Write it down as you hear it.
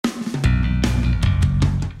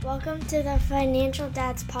Welcome to the Financial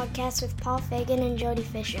Dads Podcast with Paul Fagan and Jody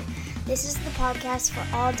Fisher. This is the podcast for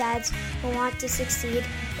all dads who want to succeed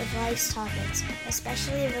with life's topics,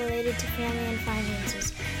 especially related to family and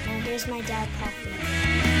finances. Now here's my dad, Paul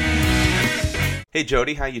Fagan. Hey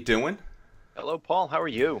Jody, how you doing? Hello, Paul. How are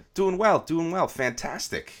you? Doing well.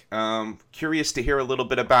 Fantastic. Curious to hear a little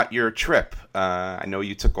bit about your trip. I know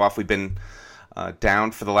you took off. We've been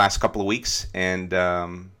down for the last couple of weeks,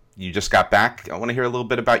 and you just got back. I want to hear a little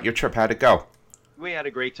bit about your trip. How'd it go? We had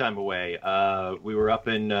a great time away. We were up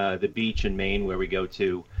in the beach in Maine where we go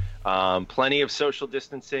to. Plenty of social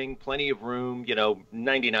distancing, plenty of room.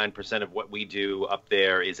 99% of what we do up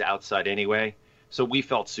there is outside anyway. So we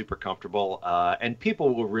felt super comfortable, and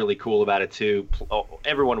people were really cool about it too.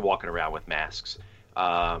 Everyone walking around with masks.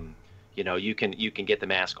 You can get the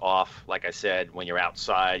mask off, like I said, when you're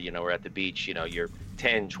outside. We're at the beach. You're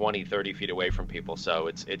 10, 20, 30 feet away from people, so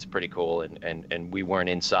it's pretty cool. And we weren't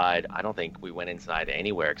inside. I don't think we went inside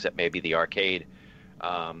anywhere except maybe the arcade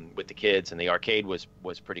with the kids, and the arcade was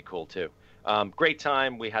pretty cool too. Great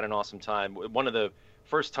time. We had an awesome time. One of the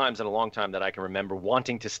first times in a long time that I can remember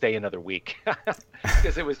wanting to stay another week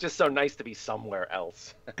because it was just so nice to be somewhere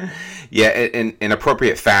else. Yeah, in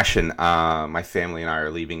appropriate fashion, my family and I are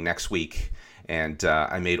leaving next week, and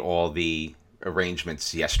I made all the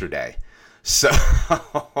arrangements yesterday. So,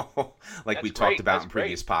 like we talked about in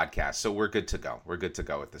previous podcasts, so we're good to go. We're good to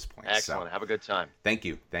go at this point. Excellent. So, have a good time. Thank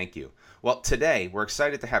you. Well, today we're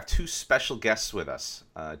excited to have two special guests with us,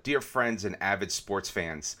 dear friends and avid sports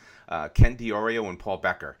fans, Ken Diorio and Paul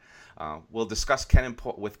Becker. We'll discuss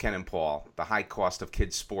with Ken and Paul the high cost of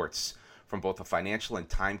kids' sports from both a financial and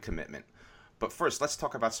time commitment. But first, let's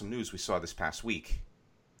talk about some news we saw this past week.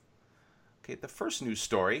 Okay, the first news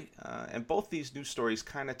story, and both these news stories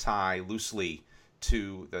kind of tie loosely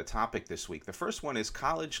to the topic this week. The first one is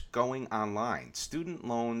college going online. Student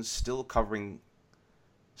loans still cover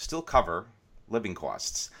living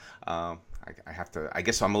costs. I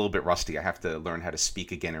guess I'm a little bit rusty. I have to learn how to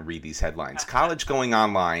speak again and read these headlines. College going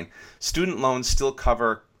online. Student loans still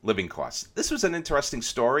cover living costs. This was an interesting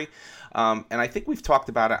story, and I think we've talked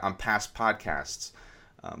about it on past podcasts.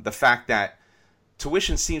 The fact that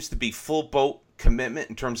tuition seems to be full boat commitment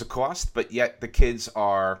in terms of cost, but yet the kids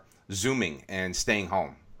are Zooming and staying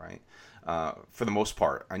home, right? For the most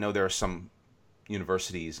part. I know there are some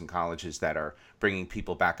universities and colleges that are bringing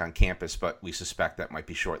people back on campus, but we suspect that might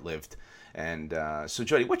be short-lived. And so,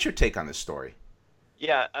 Jody, what's your take on this story?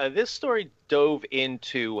 Yeah, this story dove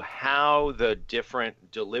into how the different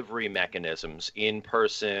delivery mechanisms, in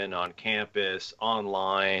person, on campus,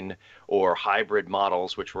 online, or hybrid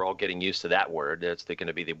models, which we're all getting used to that word, that's going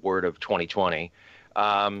to be the word of 2020,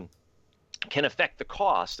 can affect the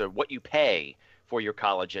cost of what you pay for your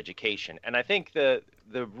college education. And I think the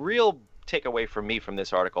real takeaway for me from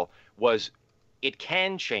this article was it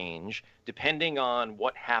can change depending on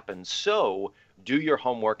what happens. So do your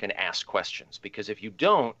homework and ask questions, because if you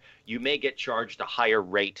don't, you may get charged a higher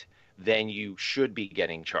rate than you should be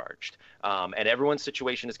getting charged. And everyone's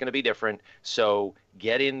situation is going to be different. So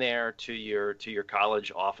get in there to your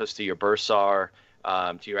college office, to your bursar,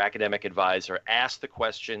 to your academic advisor, ask the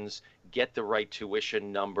questions, get the right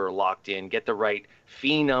tuition number locked in, get the right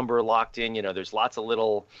fee number locked in. There's lots of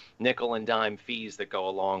little nickel and dime fees that go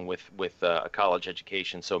along with a college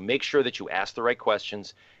education. So make sure that you ask the right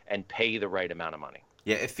questions and pay the right amount of money.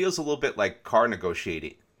 Yeah, it feels a little bit like car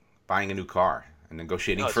negotiating, buying a new car and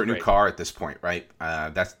negotiating for a new great. car at this point, right?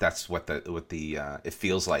 That's what it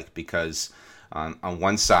feels like, because on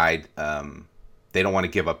one side, they don't want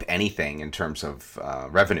to give up anything in terms of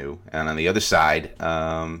revenue, and on the other side,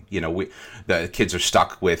 the kids are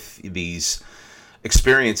stuck with these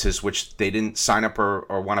experiences which they didn't sign up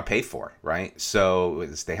or want to pay for, right? So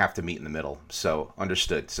they have to meet in the middle. So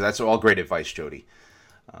understood. So that's all great advice, Jody.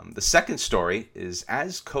 The second story is,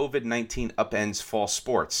 as COVID-19 upends fall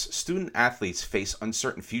sports, student athletes face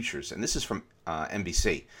uncertain futures, and this is from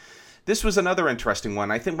NBC. This was another interesting one.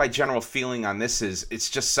 I think my general feeling on this is it's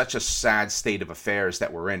just such a sad state of affairs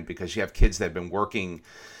that we're in, because you have kids that have been working,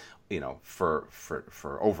 for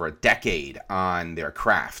over a decade on their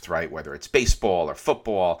craft, right? Whether it's baseball or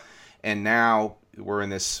football, and now we're in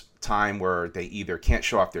this time where they either can't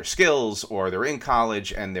show off their skills or they're in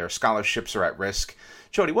college and their scholarships are at risk.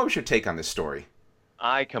 Jody, what was your take on this story?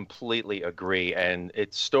 I completely agree, and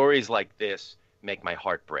it's stories like this make my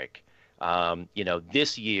heart break.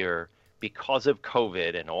 This year, because of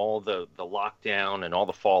COVID and all the lockdown and all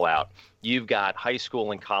the fallout, you've got high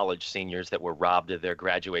school and college seniors that were robbed of their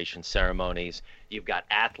graduation ceremonies. You've got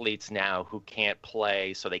athletes now who can't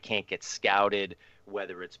play, so they can't get scouted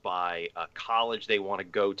whether it's by a college they want to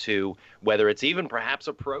go to, whether it's even perhaps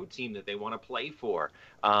a pro team that they want to play for.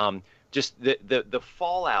 Just the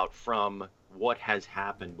fallout from what has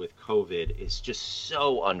happened with COVID is just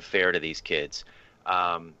so unfair to these kids.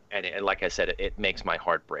 And like I said, it makes my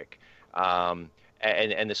heart break. And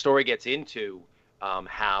the story gets into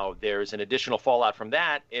how there's an additional fallout from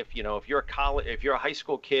that. If you're a high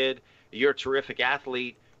school kid, you're a terrific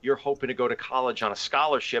athlete, you're hoping to go to college on a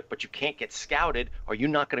scholarship, but you can't get scouted. Are you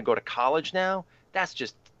not going to go to college now? That's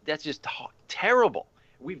just terrible.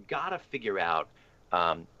 We've got to figure out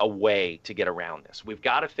a way to get around this. We've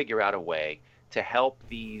got to figure out a way to help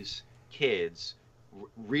these kids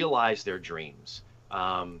realize their dreams.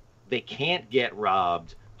 They can't get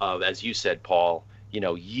robbed of, as you said, Paul,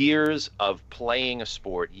 years of playing a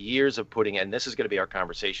sport, years of putting, and this is going to be our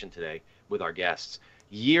conversation today with our guests,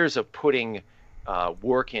 years of putting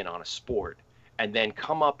work in on a sport, and then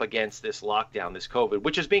come up against this lockdown, this COVID,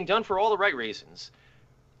 which is being done for all the right reasons,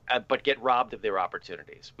 but get robbed of their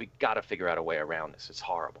opportunities. We got to figure out a way around this. It's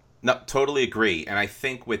horrible. No, totally agree. And I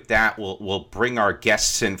think with that, we'll bring our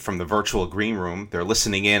guests in from the virtual green room. They're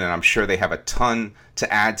listening in, and I'm sure they have a ton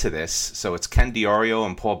to add to this. So it's Ken Diorio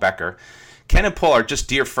and Paul Becker. Ken and Paul are just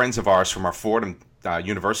dear friends of ours from our Fordham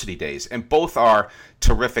University days, and both are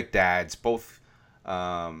terrific dads. Both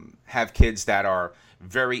have kids that are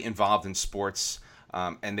very involved in sports,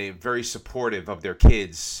 and they're very supportive of their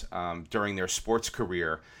kids during their sports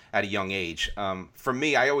career at a young age. For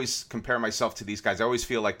me, I always compare myself to these guys. I always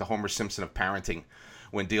feel like the Homer Simpson of parenting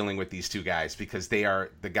when dealing with these two guys, because they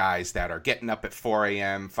are the guys that are getting up at 4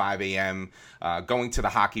 a.m., 5 a.m., going to the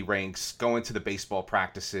hockey rinks, going to the baseball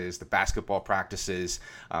practices, the basketball practices,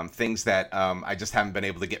 things that I just haven't been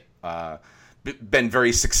able to get been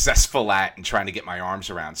very successful at and trying to get my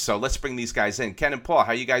arms around. So let's bring these guys in. Ken and Paul,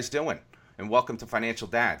 how you guys doing? And welcome to Financial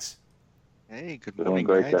Dads. Hey, good morning,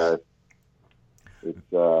 doing great, guys.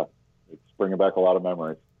 It's bringing back a lot of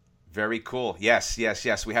memories. Very cool. Yes.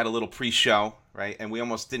 We had a little pre-show, right? And we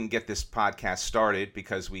almost didn't get this podcast started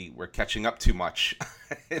because we were catching up too much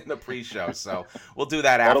in the pre-show. So we'll do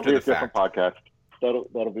that after the fact. That'll be a different podcast.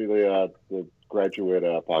 That'll be the graduate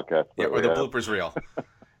podcast. Yeah, or the bloopers reel,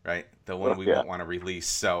 right? The one we won't want to release.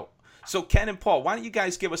 So Ken and Paul, why don't you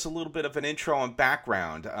guys give us a little bit of an intro and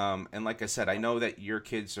background? And like I said, I know that your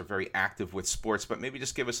kids are very active with sports, but maybe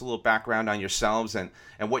just give us a little background on yourselves and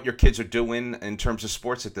what your kids are doing in terms of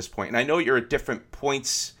sports at this point. And I know you're at different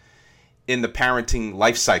points in the parenting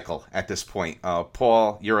life cycle at this point.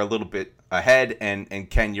 Paul, you're a little bit ahead, and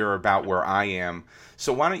Ken, you're about where I am.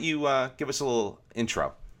 So why don't you give us a little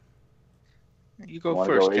intro? You go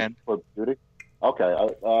first, Ken.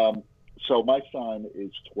 Okay. So my son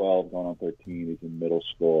is 12, going on 13. He's in middle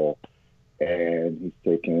school, and he's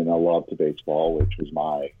taken a love to baseball, which was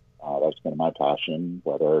that's been my passion,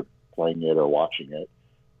 whether playing it or watching it.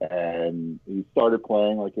 And he started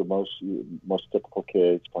playing like most typical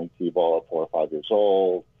kids, playing t-ball at 4 or 5 years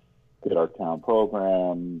old. Did our town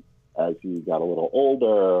program. As he got a little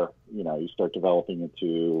older, you start developing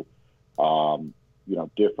into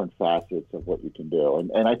different facets of what you can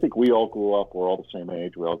do. And I think we all grew up. We're all the same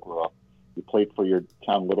age. We all grew up. You played for your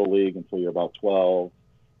town little league until you're about 12.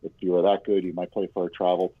 If you were that good, you might play for a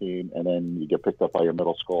travel team, and then you get picked up by your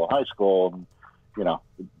middle school and high school. And,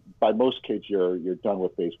 by most kids, you're done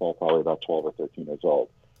with baseball probably about 12 or 13 years old.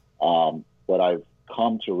 What I've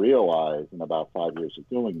come to realize in about 5 years of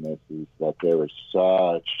doing this is that there is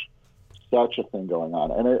such a thing going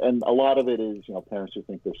on. And a lot of it is, parents who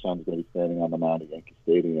think their son's going to be standing on the mound at Yankee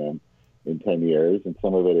Stadium in 10 years. And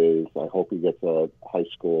some of it is, I hope he gets a high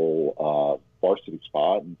school varsity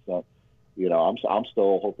spot. And so, I'm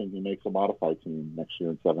still hoping he makes a modified team next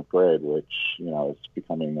year in 7th grade, which, is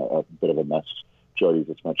becoming a bit of a mess. Jody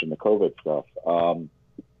just mentioned the COVID stuff.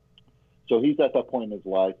 So he's at that point in his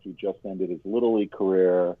life. He just ended his Little League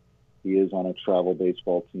career. He is on a travel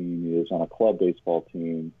baseball team. He is on a club baseball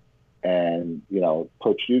team. And,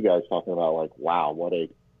 Coach, you guys talking about like, wow, what a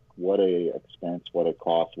expense, what a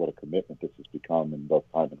cost, what a commitment this has become in both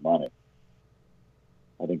time and money.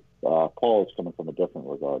 I think Paul is coming from a different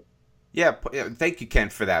regard. Yeah, thank you, Ken,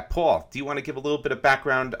 for that. Paul, do you want to give a little bit of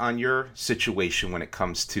background on your situation when it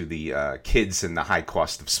comes to the kids and the high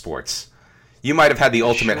cost of sports? You might have had the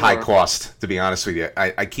ultimate high cost, to be honest with you.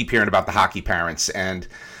 I keep hearing about the hockey parents, and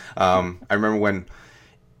I remember when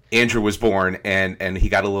Andrew was born and he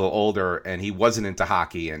got a little older and he wasn't into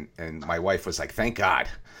hockey, and my wife was like, thank God.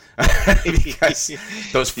 Because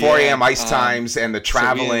those 4 a.m. ice times and the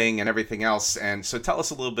traveling and everything else. And so tell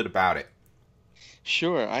us a little bit about it.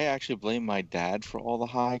 Sure. I actually blame my dad for all the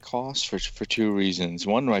high costs for two reasons.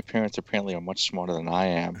 One, my parents apparently are much smarter than I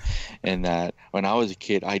am, in that when I was a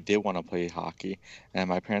kid, I did want to play hockey, and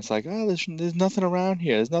my parents like, oh, there's nothing around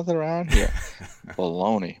here. There's nothing around here.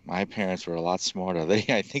 Baloney. My parents were a lot smarter.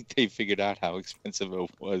 I think they figured out how expensive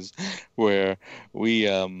it was, where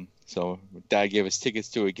so dad gave us tickets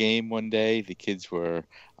to a game one day. The kids were,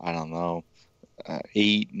 I don't know,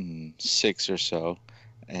 8 and 6 or so,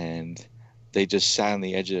 and they just sat on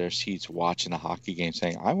the edge of their seats watching a hockey game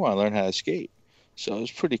saying, I want to learn how to skate. So it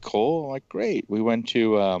was pretty cool. I'm like, great. We went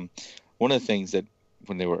to one of the things that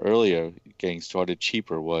when they were earlier getting started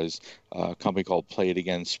cheaper was a company called Play It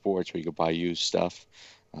Again Sports, where you could buy used stuff.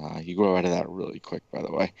 You grow out of that really quick, by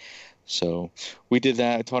the way. So we did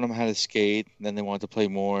that. I taught them how to skate. And then they wanted to play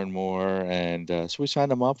more and more. And so we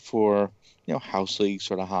signed them up for, house league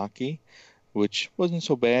sort of hockey, which wasn't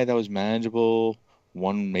so bad. That was manageable.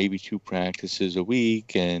 1, maybe 2 practices a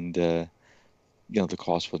week, and the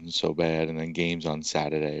cost wasn't so bad, and then games on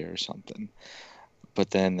Saturday or something. But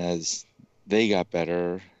then as they got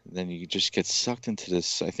better, then you just get sucked into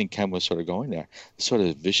this, I think Ken was sort of going there, this sort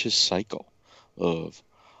of vicious cycle of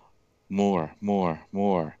more.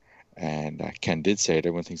 And Ken did say it.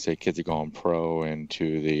 Everyone thinks their kids are going pro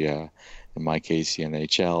into the, in my case, the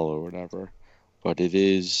NHL or whatever. But it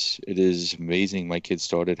is amazing. My kids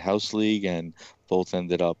started house league and both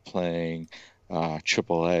ended up playing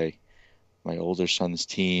AAA. My older son's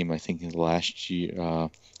team, I think last year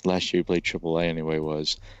he played AAA anyway,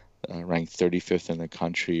 was ranked 35th in the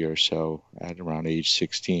country or so at around age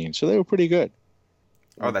 16. So they were pretty good.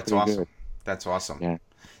 Oh, that's awesome. Good. That's awesome.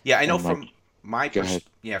 Yeah, I know from my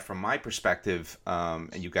perspective,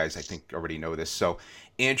 and you guys I think already know this. So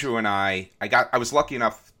Andrew and I was lucky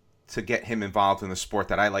enough to get him involved in the sport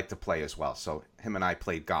that I like to play as well. So him and I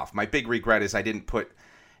played golf. My big regret is I didn't put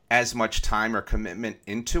as much time or commitment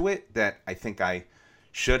into it that I think I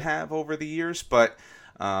should have over the years. But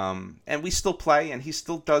and we still play, and he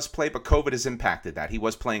still does play, but COVID has impacted that. He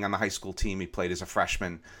was playing on the high school team. He played as a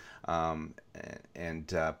freshman and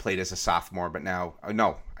played as a sophomore. But now,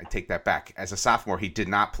 no, I take that back. As a sophomore, he did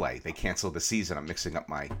not play. They canceled the season. I'm mixing up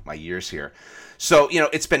my years here. So,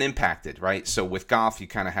 it's been impacted, right? So with golf, you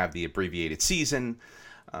kind of have the abbreviated season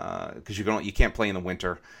because you can't play in the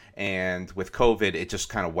winter. And with COVID, it just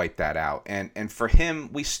kind of wiped that out. And for him,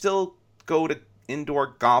 we still go to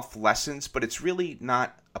indoor golf lessons, but it's really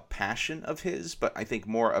not a passion of his, but I think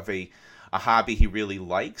more of a hobby he really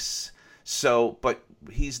likes. So, but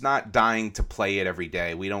he's not dying to play it every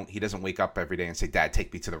day. He doesn't wake up every day and say, Dad,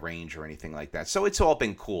 take me to the range or anything like that. So it's all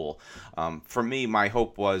been cool. For me, my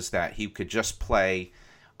hope was that he could just play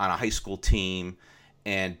on a high school team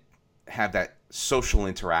and have that social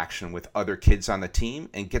interaction with other kids on the team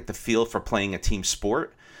and get the feel for playing a team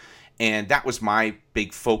sport. And that was my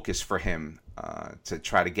big focus for him, to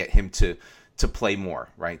try to get him to play more,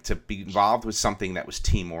 right? To be involved with something that was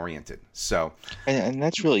team oriented. So, and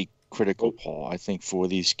that's really critical, Paul, I think, for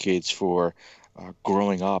these kids, for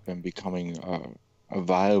growing up and becoming a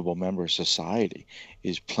valuable member of society,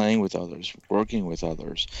 is playing with others, working with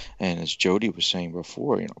others. And as Jody was saying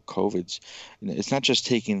before, it's not just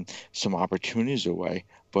taking some opportunities away,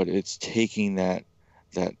 but it's taking that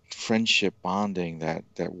friendship bonding, that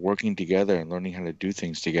working together and learning how to do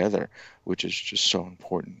things together, which is just so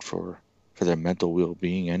important for their mental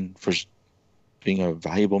well-being and for being a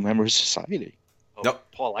valuable member of society. Nope.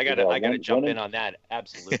 Paul, I gotta jump in on that.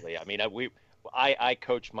 Absolutely. I mean, I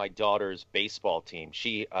coach my daughter's baseball team.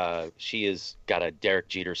 She has got a Derek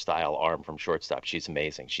Jeter style arm from shortstop. She's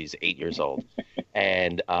amazing. She's 8 years old,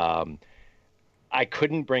 and I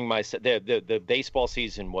couldn't bring myself. The baseball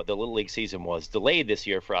season, the little league season, was delayed this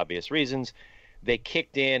year for obvious reasons. They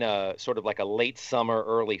kicked in a sort of like a late summer,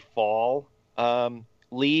 early fall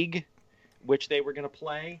league, which they were going to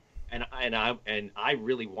play. And I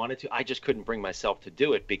really wanted to. I just couldn't bring myself to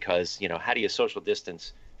do it because, how do you social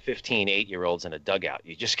distance 15 8-year-olds in a dugout?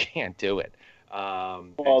 You just can't do it.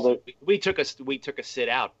 We took a sit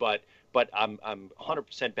out, but I'm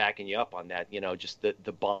 100% backing you up on that. Just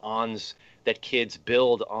the bonds that kids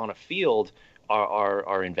build on a field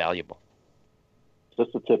are invaluable.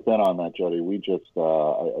 Just to tip in on that, Jody, we just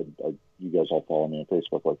you guys all follow me on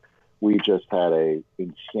Facebook. Like, we just had a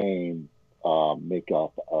insane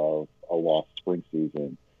makeup of a lost spring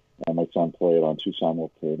season, and my son played on 2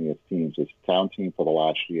 simultaneous teams: his town team for the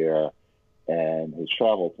last year and his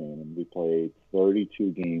travel team, and we played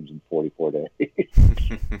 32 games in 44 days.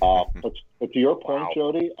 But to your point, wow,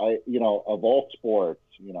 Jody, of all sports,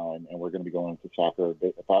 and we're going to be going into soccer,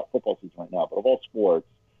 football season right now, but of all sports,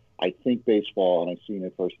 I think baseball, and I've seen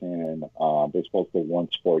it firsthand, baseball is the one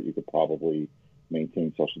sport you could probably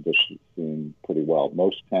maintain social distancing pretty well.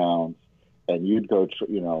 Most towns, and you'd go,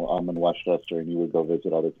 I'm in Westchester, and you would go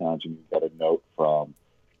visit other towns, and you'd get a note from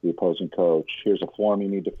the opposing coach. Here's a form you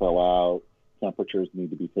need to fill out. Temperatures need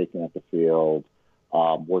to be taken at the field.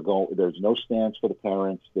 There's no stands for the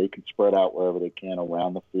parents. They can spread out wherever they can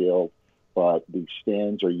around the field, but the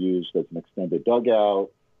stands are used as an extended dugout.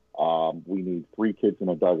 We need 3 kids in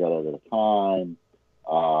a dugout at a time.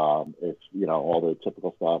 It's, all the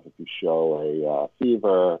typical stuff. If you show a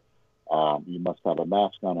fever, you must have a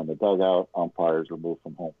mask on in the dugout. Umpires removed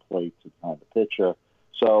from home plate to time the pitcher.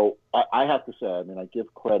 So I have to say, I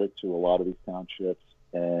give credit to a lot of these townships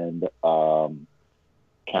and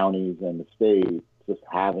counties and the state just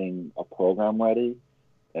having a program ready.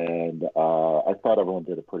 And I thought everyone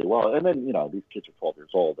did it pretty well. And then, these kids are 12 years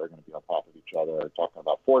old. They're going to be on top of each other talking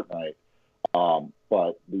about Fortnite.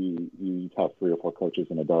 But you have 3 or 4 coaches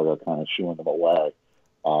in a dugout kind of shooing them away.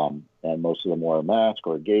 And most of them wore a mask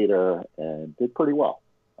or a gaiter and did pretty well.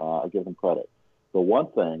 I give them credit. The one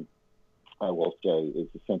thing I will say is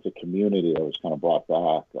the sense of community that was kind of brought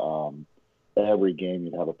back. Every game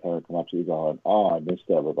you'd have a parent come up to you going, I missed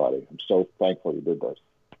everybody. I'm so thankful you did this.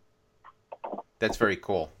 That's very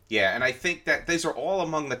cool. Yeah, and I think that these are all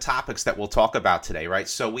among the topics that we'll talk about today, right?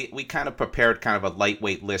 So we kind of prepared kind of a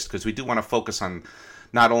lightweight list because we do want to focus on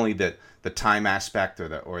not only the time aspect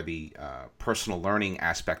or the personal learning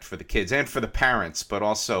aspect for the kids and for the parents, but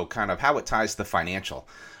also kind of how it ties to the financial.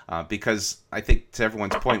 Because I think to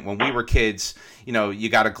everyone's point, when we were kids, you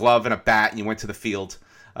got a glove and a bat and you went to the field.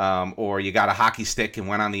 Or you got a hockey stick and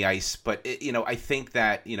went on the ice. But, I think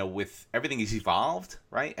that, with everything has evolved,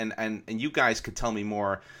 right? And you guys could tell me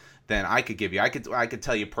more than I could give you. I could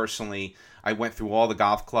tell you personally, I went through all the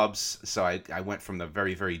golf clubs. So I went from the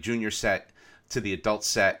very, very junior set to the adult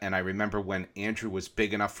set. And I remember when Andrew was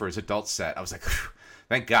big enough for his adult set, I was like,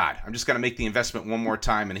 thank God. I'm just going to make the investment one more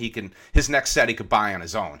time. And his next set he could buy on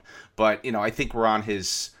his own. But, I think we're on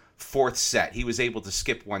his 4th set. He was able to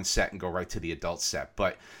skip 1 set and go right to the adult set.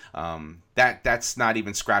 But that's not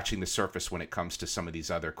even scratching the surface when it comes to some of these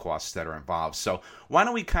other costs that are involved. So why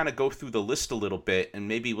don't we kind of go through the list a little bit, and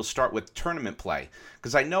maybe we'll start with tournament play.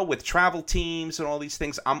 Because I know with travel teams and all these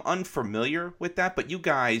things, I'm unfamiliar with that, but you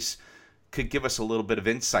guys could give us a little bit of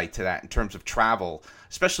insight to that in terms of travel,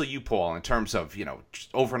 especially you, Paul, in terms of,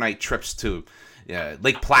 overnight trips to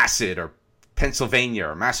Lake Placid or Pennsylvania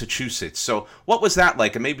or Massachusetts. So what was that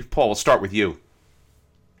like? And maybe, Paul, we'll start with you.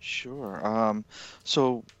 Sure.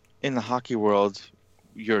 So in the hockey world,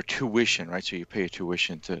 your tuition, right? So you pay a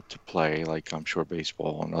tuition to play, like I'm sure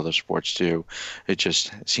baseball and other sports do. It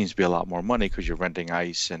just seems to be a lot more money because you're renting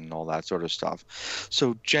ice and all that sort of stuff.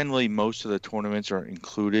 So generally, most of the tournaments are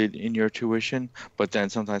included in your tuition, but then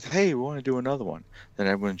sometimes, hey, we want to do another one. Then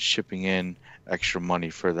everyone's shipping in extra money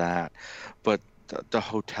for that. But the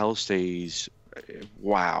hotel stays,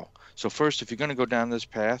 wow. So first, if you're going to go down this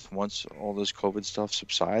path, once all this COVID stuff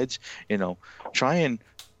subsides, try and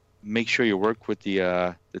make sure you work with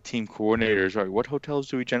the team coordinators. Or what hotels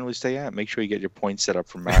do we generally stay at? Make sure you get your points set up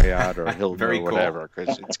for Marriott or Hilton or whatever,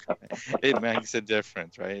 because it makes a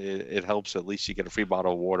difference, right? It helps. At least you get a free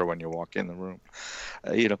bottle of water when you walk in the room,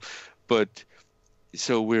 But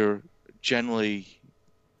so we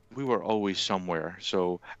were always somewhere.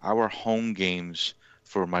 So our home games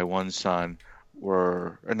for my one son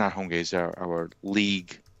were not home games, our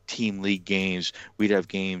team league games. We'd have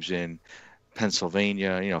games in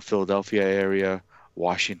Pennsylvania, Philadelphia area,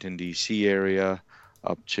 Washington, D.C. area,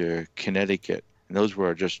 up to Connecticut. And those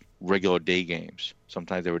were just regular day games.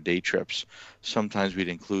 Sometimes they were day trips. Sometimes we'd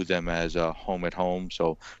include them as a home at home.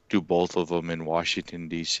 So do both of them in Washington,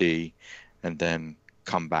 D.C. and then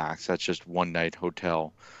come back. So that's just one night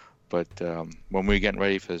hotel. But when we were getting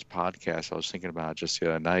ready for this podcast, I was thinking about it just the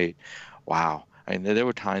other night. Wow. There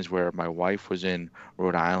were times where my wife was in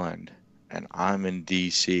Rhode Island and I'm in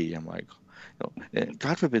D.C. I'm like,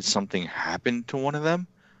 God forbid something happened to one of them.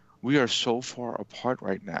 We are so far apart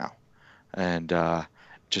right now. And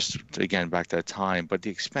just, again, back to that time. But the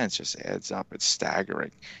expense just adds up. It's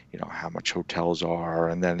staggering, how much hotels are.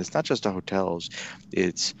 And then it's not just the hotels.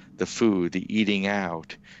 It's the food, the eating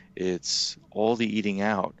out. It's all the eating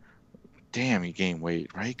out. Damn, you gain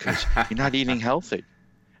weight, right? Because you're not eating healthy.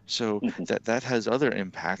 So that has other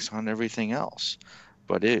impacts on everything else.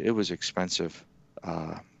 But it was expensive.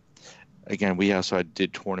 Again, we also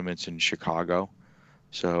did tournaments in Chicago.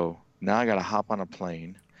 So now I got to hop on a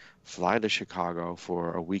plane, fly to Chicago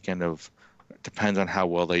for a weekend depends on how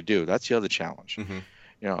well they do. That's the other challenge. Mm-hmm.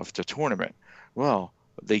 If the tournament, well,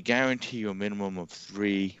 they guarantee you a minimum of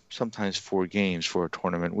 3, sometimes 4 games for a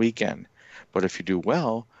tournament weekend. But if you do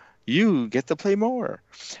well, you get to play more.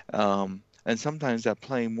 And sometimes that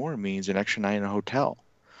playing more means an extra night in a hotel.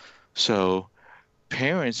 So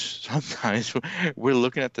parents sometimes we're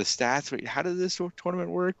looking at the stats. Wait, how does this tournament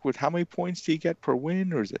work? With how many points do you get per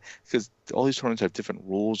win? Or is it because all these tournaments have different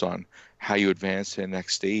rules on how you advance to the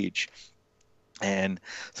next stage? And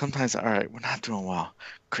sometimes, all right, we're not doing well.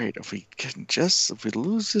 Great. If we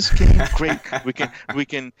lose this game, great. We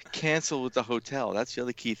can cancel with the hotel. That's the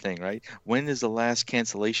other key thing, right? When is the last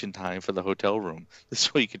cancellation time for the hotel room?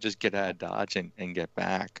 This way you could just get out of Dodge and get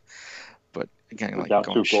back. But again, like down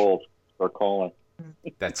 2 goals, they're calling.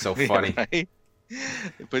 That's so funny. Right?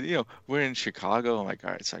 But we're in Chicago. I'm like, all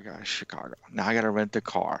right, so I got Chicago. Now I got to rent a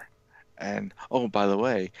car. And, oh, by the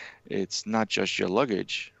way, it's not just your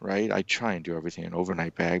luggage, right? I try and do everything in an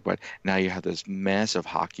overnight bag, but now you have this massive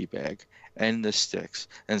hockey bag and the sticks.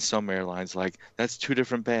 And some airlines like, that's 2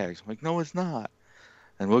 different bags. I'm like, no, it's not.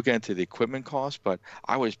 And we'll get into the equipment cost, but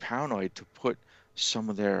I was paranoid to put some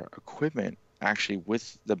of their equipment actually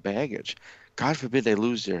with the baggage. God forbid they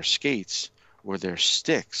lose their skates or their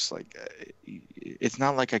sticks. Like, it's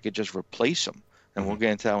not like I could just replace them. And we'll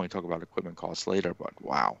get into that when we talk about equipment costs later, but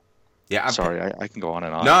wow. Yeah, sorry, I can go on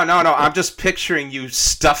and on. No. I'm just picturing you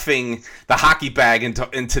stuffing the hockey bag into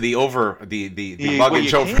the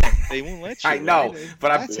luggage over. They won't let you. I know, right?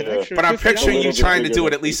 but I'm picturing you trying to do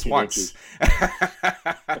it at least once.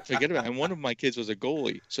 Forget about it. And one of my kids was a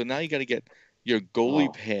goalie, so now you got to get your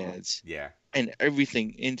goalie pads, and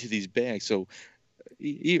everything into these bags. So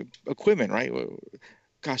equipment, right?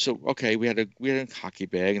 Gosh, so okay, we had a hockey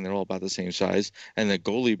bag, and they're all about the same size, and the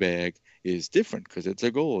goalie bag is different because it's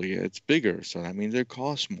a goalie. It's bigger, so that means it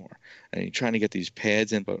costs more. And you're trying to get these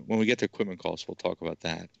pads in, but when we get to equipment costs, we'll talk about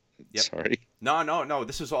that. Yep. Sorry. No.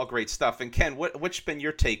 This is all great stuff. And Ken, what's been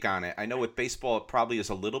your take on it? I know with baseball, it probably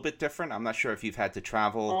is a little bit different. I'm not sure if you've had to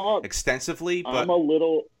travel extensively, but I'm a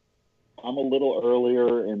little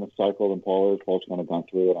earlier in the cycle than Paul is. Paul's kind of gone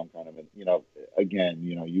through it. I'm kind of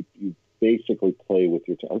you basically play with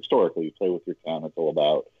your town. Historically, you play with your town until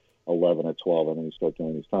about 11 or 12, and then you start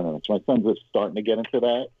doing these tournaments. My son's just starting to get into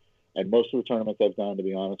that, and most of the tournaments I've done, to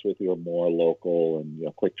be honest with you, are more local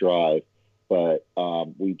and quick drive. But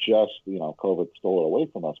we just, COVID stole it away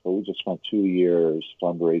from us, but we just spent 2 years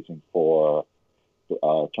fundraising for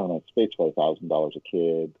tournaments, basically $1,000 a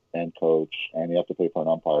kid and coach, and you have to pay for an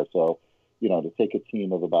umpire. So, to take a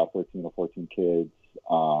team of about 13 or 14 kids,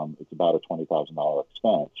 it's about a $20,000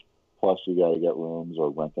 expense. Plus, you got to get rooms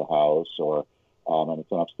or rent a house, and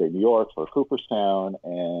it's in upstate New York for Cooperstown,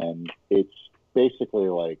 and it's basically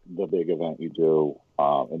like the big event you do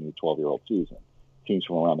in your 12-year-old season. Teams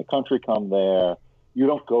from around the country come there. You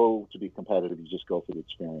don't go to be competitive; you just go for the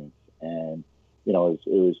experience. And it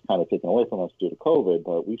was kind of taken away from us due to COVID,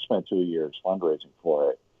 but we spent 2 years fundraising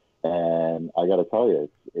for it, and I got to tell you,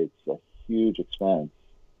 it's a huge expense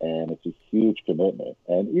and it's a huge commitment.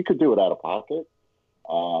 And you could do it out of pocket.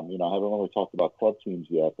 I haven't really talked about club teams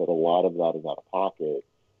yet, but a lot of that is out of pocket.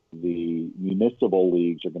 The municipal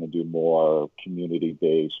leagues are going to do more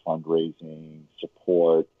community-based fundraising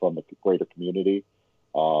support from the greater community.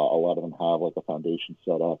 A lot of them have like a foundation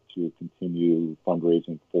set up to continue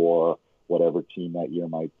fundraising for whatever team that year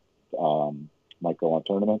might go on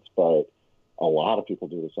tournaments. But a lot of people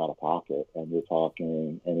do this out of pocket, and you're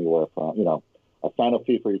talking anywhere from a sign-up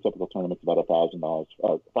fee for your typical tournament is about $1,000.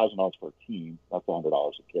 $1,000 for a team. That's $100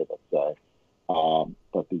 a kid, let's say.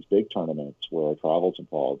 But these big tournaments where travel's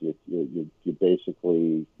involved, you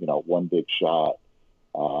basically one big shot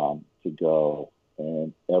to go,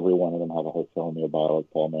 and every one of them have a hotel nearby, like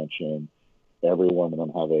Paul mentioned. Every one of them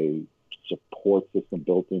have a support system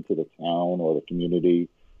built into the town or the community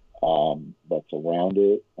that's around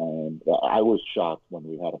it. And I was shocked when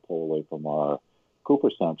we had to pull away from our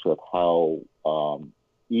Cooperstown trip how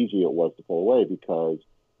easy it was to pull away, because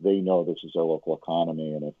they know this is their local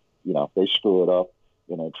economy, and if they screw it up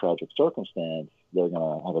in a tragic circumstance, they're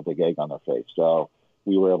going to have a big egg on their face. So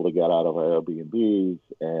we were able to get out of our Airbnbs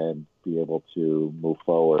and be able to move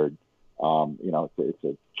forward.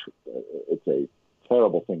 It's a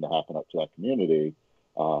terrible thing to happen up to that community,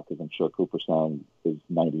 because I'm sure Cooperstown is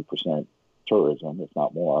 90% tourism, if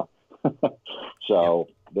not more. So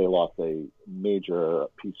they lost a major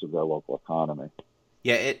piece of their local economy.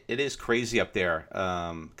 Yeah, it is crazy up there,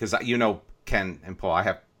 because Ken and Paul,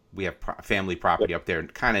 we have family property up there,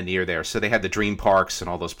 kind of near there. So they had the Dream Parks and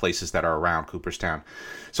all those places that are around Cooperstown.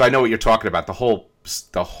 So I know what you're talking about.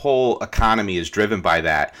 The whole economy is driven by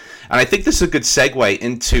that, and I think this is a good segue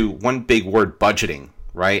into one big word: budgeting.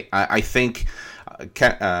 Right? I think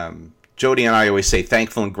Jody and I always say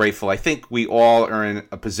thankful and grateful. I think we all are in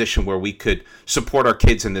a position where we could support our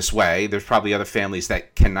kids in this way. There's probably other families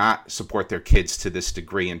that cannot support their kids to this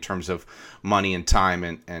degree in terms of money and time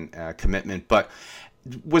and commitment. But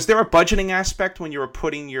was there a budgeting aspect when you were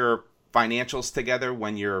putting your financials together,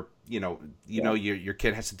 when your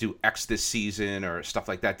kid has to do X this season or stuff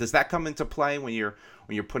like that? Does that come into play when you're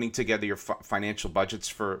putting together your financial budgets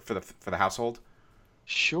for the household?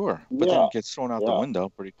 Sure, but then it gets thrown out the window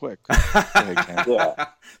pretty quick. Yeah.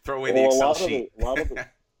 Throw away the Excel sheet. A lot of the,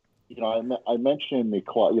 I mentioned the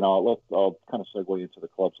club. I'll kind of segue into the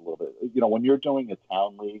clubs a little bit. When you're doing a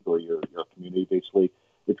town league or your community-based league,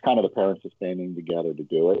 it's kind of the parents just banding together to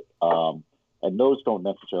do it. And those don't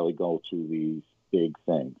necessarily go to these big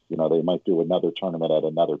things. They might do another tournament at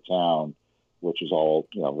another town, which is all,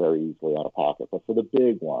 very easily out of pocket. But for the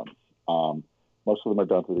big ones, most of them are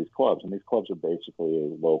done through these clubs. And these clubs are basically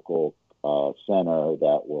a local center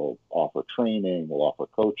that will offer training, will offer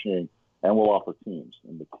coaching, and will offer teams.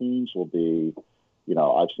 And the teams will be,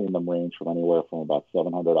 I've seen them range from anywhere from about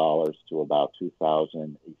 $700 to about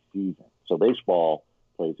 $2,000 a season. So baseball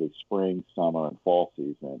plays a spring, summer, and fall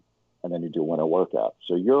season, and then you do winter workouts.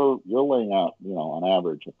 So you're laying out, on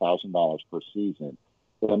average, $1,000 per season.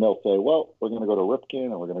 But then they'll say, well, we're going to go to Ripken,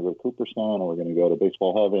 or we're going to go to Cooperstown, or we're going to go to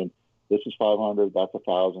Baseball Heaven. This is $500, that's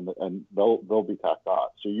 $1,000, and they'll be tacked on.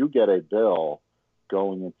 So you get a bill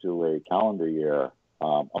going into a calendar year.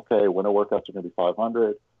 Okay, winter workouts are going to be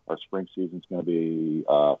 $500. Our spring season's going to be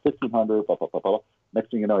 $1,500. Blah blah blah blah.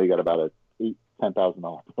 Next thing you know, you got about $10,000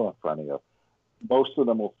 bill in front of you. Most of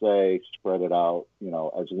them will say spread it out.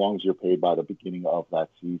 As long as you're paid by the beginning of that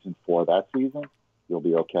season for that season, you'll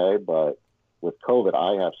be okay. But with COVID,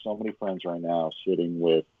 I have so many friends right now sitting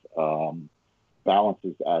with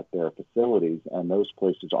balances at their facilities, and those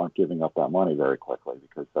places aren't giving up that money very quickly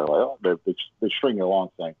because they're like, they're stringing along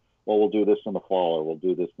saying, well, we'll do this in the fall or we'll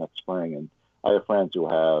do this next spring. And I have friends who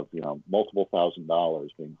have, multiple $1,000s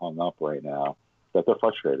being hung up right now that they're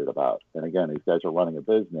frustrated about. And again, these guys are running a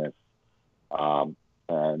business,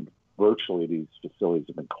 and virtually these facilities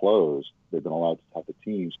have been closed. They've been allowed to have the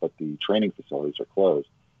teams, but the training facilities are closed.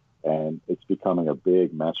 And it's becoming a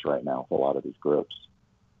big mess right now with a lot of these groups.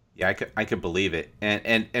 Yeah, I could believe it.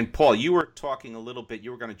 And Paul, you were talking a little bit,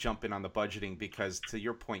 you were going to jump in on the budgeting because, to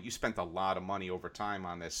your point, you spent a lot of money over time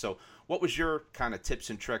on this. So what was your kind of tips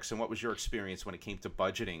and tricks, and what was your experience when it came to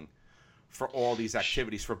budgeting for all these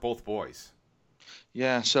activities for both boys?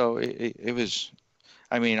 Yeah, so it was,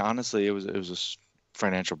 honestly, it was a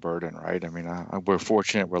financial burden, right? We're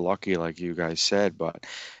fortunate, we're lucky, like you guys said, but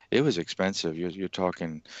it was expensive. You're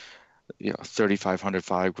talking, $3,500,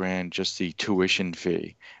 $5,000, just the tuition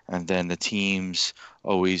fee. And then the teams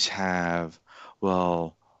always have, we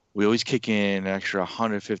always kick in an extra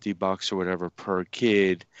 $150 or whatever per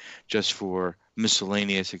kid just for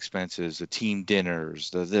miscellaneous expenses, the team dinners,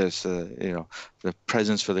 the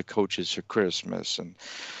presents for the coaches for Christmas. And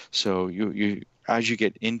so you as you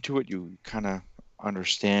get into it, you kind of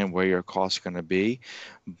understand where your costs are going to be.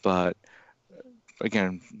 But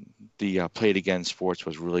again, the Play It Again sports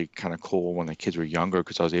was really kind of cool when the kids were younger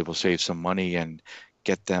because I was able to save some money and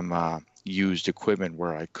get them used equipment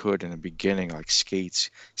where I could in the beginning, like skates.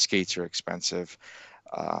 Skates are expensive.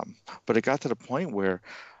 But it got to the point where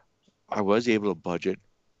I was able to budget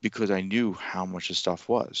because I knew how much the stuff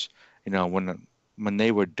was. When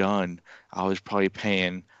they were done, I was probably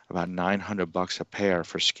paying about $900 a pair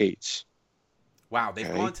for skates. Wow,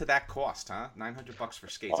 they've gone to that cost, huh? $900 for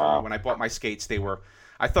skates. I remember when I bought my skates,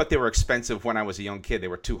 I thought they were expensive when I was a young kid. They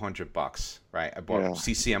were $200, right? I bought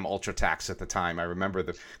CCM Ultra Tax at the time. I remember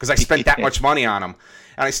because I spent that much money on them,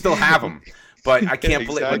 and I still have them. But I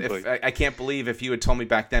can't believe if you had told me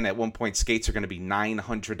back then at one point skates are going to be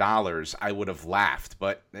 $900, I would have laughed.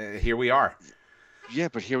 But here we are. Yeah,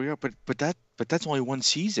 but here we are. But that's only one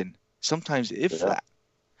season. Sometimes if that.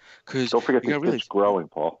 Don't forget the kids growing,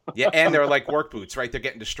 Paul. Yeah, and they're like work boots, right? They're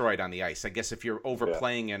getting destroyed on the ice. I guess if you're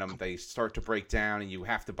overplaying in them, they start to break down, and you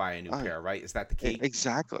have to buy a new pair, right? Is that the key?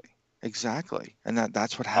 Exactly. And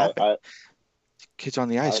that's what happened. Kids on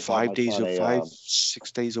the ice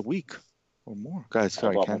 6 days a week or more. Guys,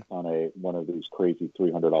 sorry, Ken. I bought my son one of these crazy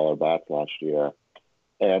 $300 bats last year,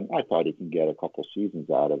 and I thought he can get a couple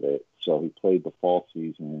seasons out of it. So he played the fall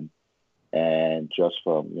season. And just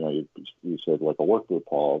from, you said like a work boot,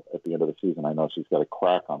 Paul, at the end of the season, I noticed he's got a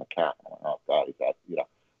crack on the cap. And I went, oh, God,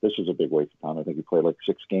 this is a big waste of time. I think he played like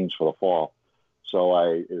 6 games for the fall. So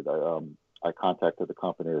I contacted the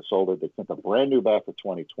company that sold it. They sent a brand new bat for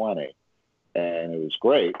 2020. And it was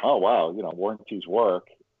great. Oh, wow, warranties work.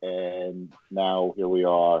 And now here we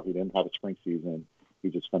are. He didn't have a spring season. he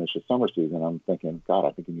just finished his summer season. I'm thinking, God,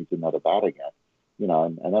 I think he needs another bat again.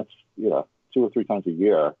 And that's 2 or 3 times a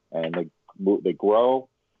year, and they grow.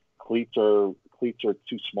 Cleats are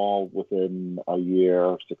too small within a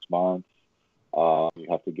year, 6 months. You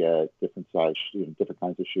have to get different size, different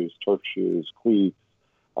kinds of shoes, turf shoes, cleats,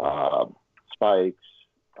 spikes.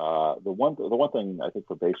 The one thing I think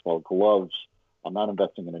for baseball, gloves. I'm not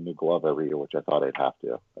investing in a new glove every year, which I thought I'd have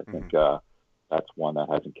to. I think that's one that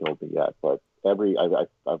hasn't killed me yet. But I've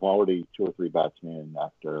already 2 or 3 bats in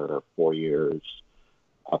after 4 years.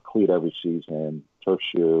 A cleat every season, turf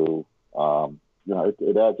shoe.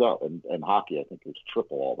 It adds up. And hockey, I think, is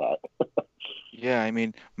triple all that. Yeah, I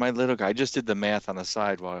mean, my little guy, I just did the math on the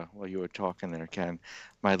side while you were talking there, Ken.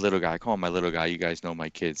 My little guy, I call him my little guy. You guys know my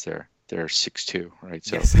kids. They're 6'2", right?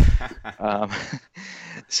 So, Yes.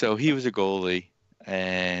 so he was a goalie,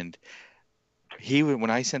 and when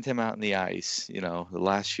I sent him out in the ice, the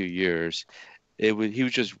last few years, he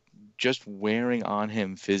was just wearing on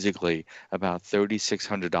him physically about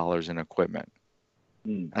 $3,600 in equipment.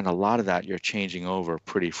 And a lot of that you're changing over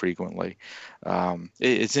pretty frequently.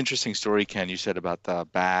 It's an interesting story, Ken, you said about the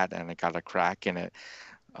bat and it got a crack in it.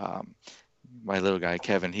 My little guy,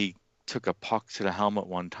 Kevin, he took a puck to the helmet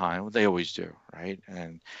one time. They always do, right?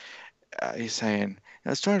 And he's saying,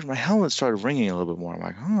 my helmet started ringing a little bit more. I'm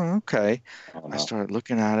like, oh, okay. I started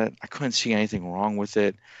looking at it. I couldn't see anything wrong with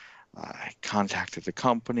it. I contacted the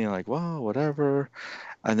company, like, well, whatever.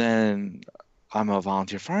 And then I'm a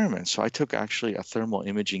volunteer fireman, so I took actually a thermal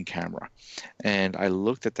imaging camera, and I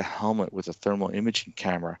looked at the helmet with a thermal imaging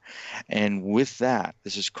camera, and with that,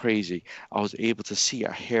 this is crazy, I was able to see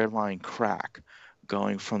a hairline crack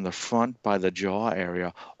going from the front by the jaw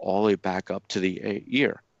area all the way back up to the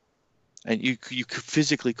ear, and you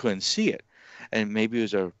physically couldn't see it, and maybe it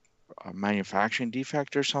was a manufacturing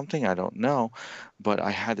defect or something, I don't know, but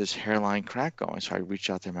I had this hairline crack going, so I reached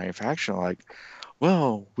out to the manufacturer like,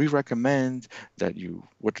 well, we recommend that you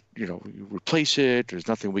replace it. There's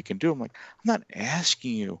nothing we can do. I'm like, I'm not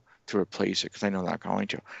asking you to replace it because I know they're not going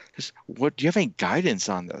to. Just do you have any guidance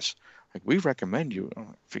on this? Like, we recommend you. Oh,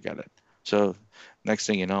 forget it. So next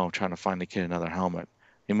thing you know, I'm trying to find the kid another helmet.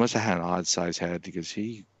 He must have had an odd size head because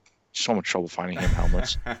he so much trouble finding him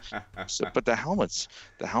helmets. But the helmet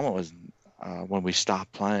was when we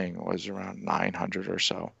stopped playing was around 900 or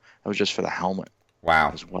so. That was just for the helmet.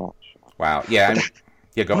 Wow. As well. Wow. Yeah.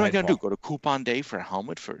 Yeah. Go ahead. What am I gonna do? Go to Coupon Day for a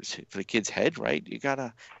helmet for the kid's head, right? You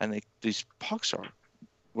gotta, and these pucks are.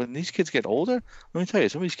 When these kids get older, let me tell you,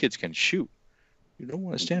 some of these kids can shoot. You don't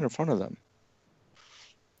want to stand in front of them.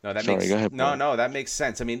 No, that Sorry, makes go ahead, no, that makes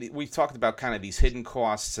sense. I mean, we've talked about kind of these hidden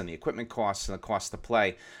costs and the equipment costs and the cost to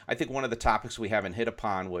play. I think one of the topics we haven't hit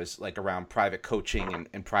upon was like around private coaching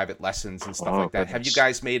and private lessons and stuff like that. Goodness. Have you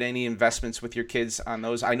guys made any investments with your kids on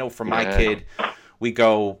those? I know for my kid, we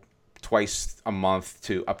go twice a month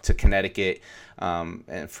up to Connecticut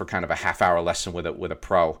and for kind of a half-hour lesson with a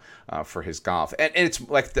pro for his golf. And it's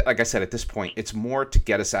like I said, at this point, it's more to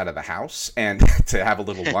get us out of the house and to have a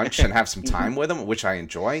little lunch and have some time with him, which I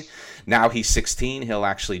enjoy. Now he's 16; he'll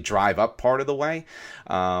actually drive up part of the way,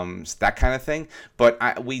 that kind of thing.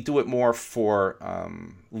 But we do it more for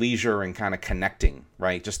leisure and kind of connecting,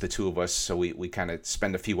 right? Just the two of us, so we kind of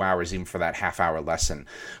spend a few hours even for that half-hour lesson.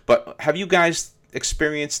 But have you guys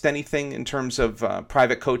experienced anything in terms of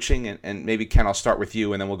private coaching? And maybe, Ken, I'll start with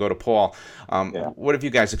you and then we'll go to Paul. What have you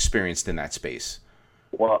guys experienced in that space?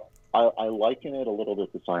 Well, I liken it a little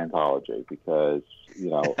bit to Scientology because,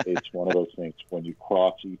 it's one of those things when you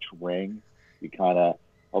cross each ring, you kind of,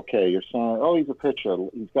 okay, your son, he's a pitcher.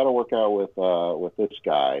 He's got to work out with this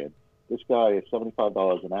guy. And this guy is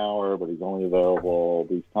 $75 an hour, but he's only available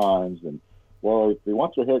these times. And, well, if he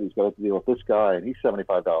wants to hit, he's got to deal with this guy, and he's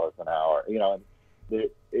 $75 an hour.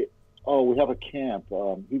 We have a camp.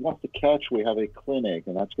 He wants to catch. We have a clinic,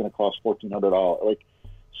 and that's going to cost $1,400.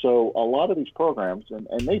 So a lot of these programs, and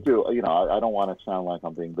they do. I don't want to sound like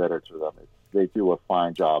I'm being bitter to them. They do a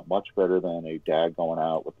fine job, much better than a dad going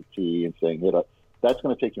out with the tee and saying, that's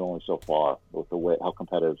going to take you only so far with the way how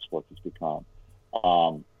competitive sports has become.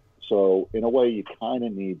 So in a way, you kind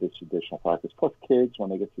of need this additional practice. Plus, kids when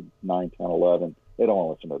they get to 9, 10, 11, they don't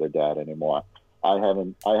want to listen to their dad anymore. I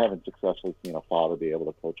haven't successfully seen a father be able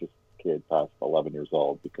to coach his kid past 11 years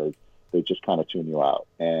old because they just kind of tune you out.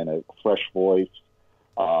 And a fresh voice,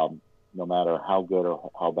 no matter how good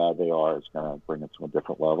or how bad they are, is going to bring it to a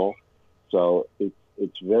different level. So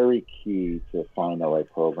it's very key to find the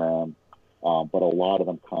right program. But a lot of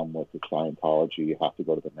them come with the Scientology. You have to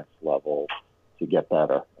go to the next level to get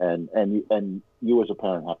better. And you as a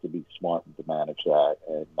parent have to be smart to manage that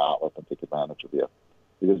and not let them take advantage of you.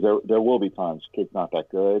 Because there will be times kids not that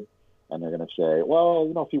good, and they're going to say,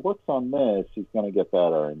 well, if he works on this, he's going to get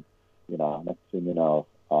better. And, next thing you know,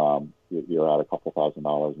 you're out a couple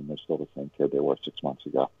 $1,000 and they're still the same kid they were 6 months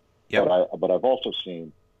ago. Yep. But I've also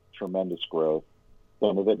seen tremendous growth.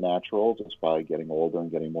 Some of it natural, just by getting older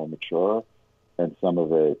and getting more mature, and some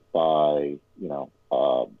of it by,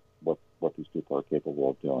 what these people are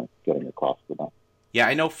capable of doing, getting across to them. Yeah,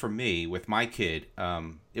 I know for me, with my kid,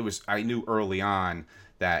 I knew early on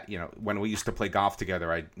that, when we used to play golf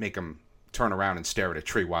together, I'd make him turn around and stare at a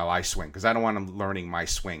tree while I swing, because I don't want him learning my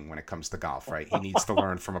swing when it comes to golf, right? He needs to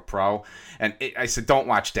learn from a pro. And I said, don't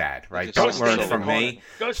watch Dad, right? Don't learn from me.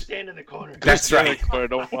 Go stand in the corner. That's right.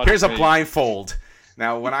 Here's a me. blindfold.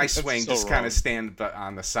 Now, when I swing, so just kind of stand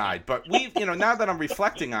on the side. But we, now that I'm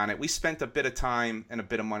reflecting on it, we spent a bit of time and a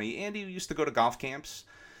bit of money. Andy used to go to golf camps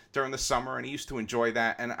during the summer, and he used to enjoy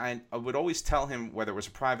that. And I would always tell him, whether it was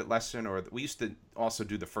a private lesson or we used to also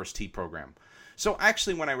do the First Tee program. So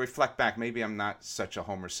actually, when I reflect back, maybe I'm not such a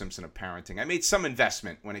Homer Simpson of parenting. I made some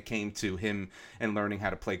investment when it came to him and learning how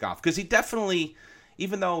to play golf, because he definitely,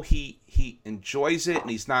 even though he enjoys it and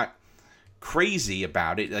he's not crazy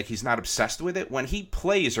about it, like he's not obsessed with it, when he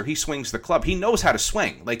plays or he swings the club, he knows how to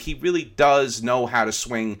swing. Like, he really does know how to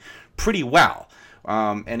swing pretty well.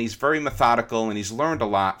 And he's very methodical, and he's learned a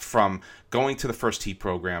lot from going to the First Tee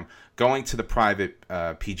program, going to the private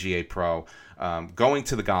PGA Pro, going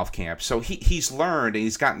to the golf camp. So he's learned, and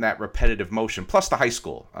he's gotten that repetitive motion. Plus the high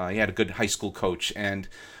school. He had a good high school coach, and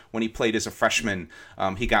when he played as a freshman,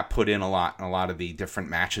 he got put in a lot of the different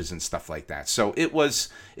matches and stuff like that. So it was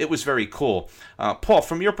very cool. Paul,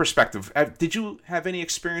 from your perspective, did you have any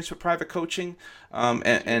experience with private coaching?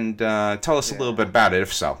 And tell us a little bit about it,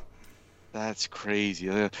 if so. That's crazy.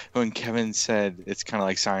 When Kevin said it's kind of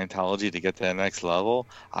like Scientology to get to the next level,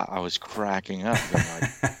 I was cracking up. I'm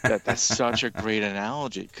like, that's such a great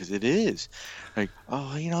analogy, because it is. Like,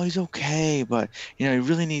 oh, he's okay, but, he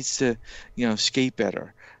really needs to, skate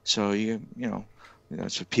better. So,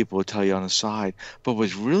 that's what people would tell you on the side. But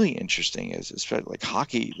what's really interesting is, especially like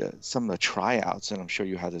hockey, some of the tryouts, and I'm sure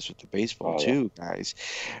you had this with the baseball too, guys,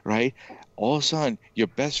 right? All of a sudden, you're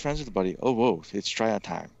best friends with a buddy. Oh, whoa, it's tryout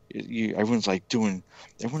time. Everyone's like do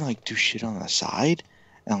shit on the side,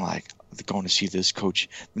 and like going to see this coach.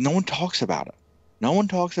 No one talks about it.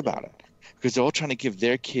 Because they're all trying to give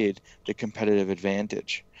their kid the competitive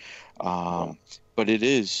advantage. But it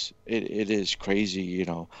is crazy,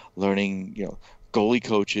 learning, goalie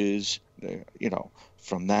coaches,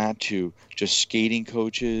 from that to just skating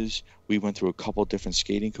coaches. We went through a couple different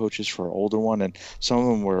skating coaches for our older one, and some of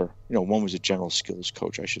them were, one was a general skills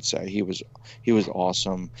coach, I should say. He was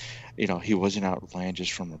awesome. He wasn't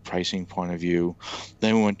outlandish from a pricing point of view.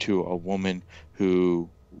 Then we went to a woman who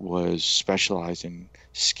was specialized in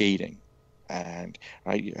skating, and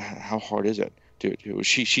how hard is it? Dude,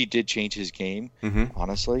 she did change his game.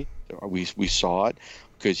 Honestly, we saw it,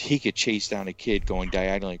 because he could chase down a kid going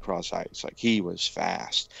diagonally across ice. Like, he was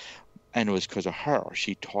fast. And it was because of her.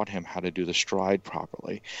 She taught him how to do the stride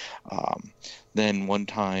properly. Then one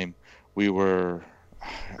time we were,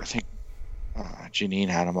 I think Janine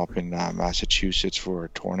had him up in Massachusetts for a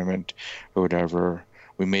tournament or whatever.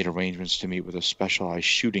 We made arrangements to meet with a specialized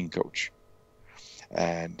shooting coach.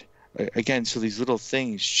 And again, so these little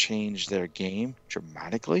things change their game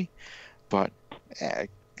dramatically, but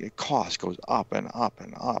cost goes up and up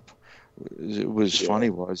and up. It was funny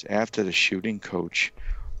was after the shooting coach,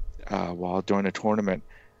 while during a tournament,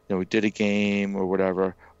 we did a game or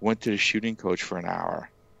whatever, went to the shooting coach for an hour,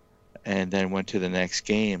 and then went to the next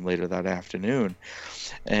game later that afternoon.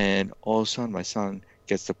 And all of a sudden, my son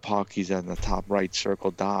gets the puck. He's in the top right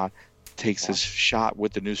circle dot, takes his shot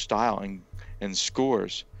with the new style and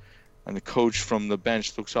scores. And the coach from the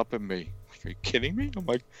bench looks up at me, like, are you kidding me? I'm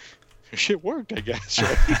like, shit worked, I guess,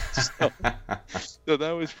 right? So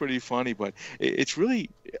that was pretty funny, but it's really,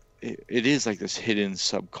 it is like this hidden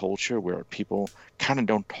subculture where people kind of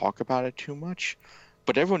don't talk about it too much,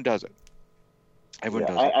 but everyone does it.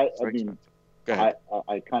 Everyone does it. I mean,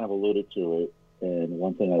 I kind of alluded to it, and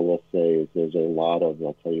one thing I will say is there's a lot of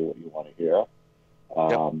they'll tell you what you want to hear.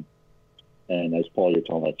 And as Paul, you're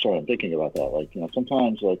telling that story, I'm thinking about that. Like,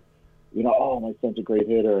 sometimes, like, oh, my son's a great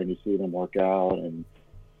hitter, and you see them work out, and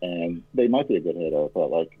they might be a good hitter,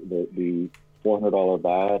 but like the $400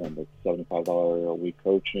 bat and the $75 a week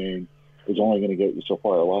coaching is only going to get you so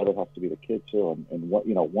far. A lot of it has to be the kid too. And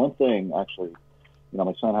one thing actually,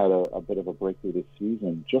 my son had a bit of a breakthrough this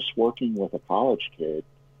season, just working with a college kid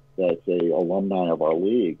that's a alumni of our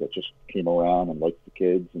league that just came around and likes the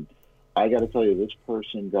kids. And I got to tell you, this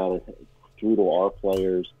person got it through to our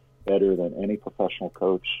players better than any professional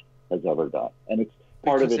coach has ever done. And it's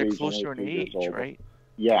part because of it. They're closer in age, right?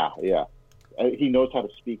 Yeah. He knows how to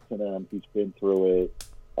speak to them. He's been through it.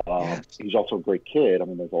 Yes. He's also a great kid. I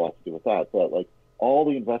mean, there's a lot to do with that. But like all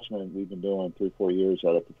the investment we've been doing 3-4 years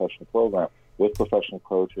at a professional program with professional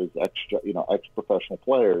coaches, ex-professional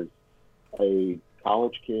players, a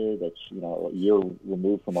college kid that's a year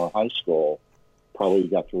removed from our high school probably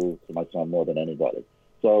got through to my son more than anybody.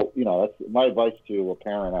 So that's my advice to a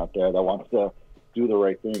parent out there that wants to do the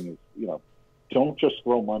right thing is don't just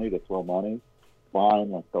throw money to throw money.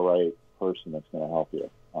 Find like the right person that's going to help you,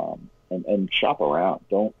 and shop around.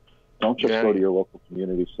 Don't just go to your local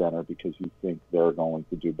community center because you think they're going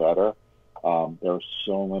to do better. There are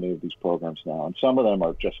so many of these programs now, and some of them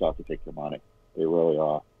are just out to take your money. They really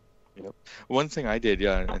are. Yep. One thing I did,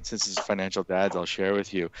 and since it's Financial Dads, I'll share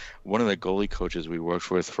with you. One of the goalie coaches we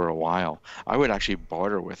worked with for a while, I would actually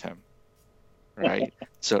barter with him. Right.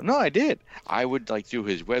 So no, I did. I would do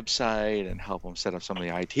his website and help him set up some of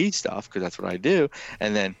the IT stuff because that's what I do.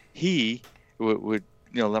 And then he would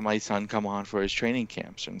let my son come on for his training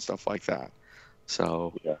camps and stuff like that.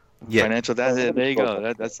 So Financial Dad, there you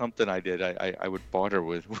go. That's something I did. I would barter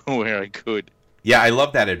with where I could. Yeah, I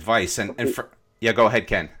love that advice. Go ahead,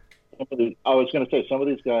 Ken. I was going to say, some of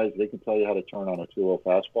these guys, they can tell you how to turn on a 2-0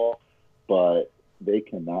 fastball, but they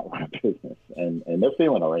cannot run a business. And they're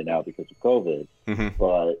feeling it right now because of COVID. Mm-hmm.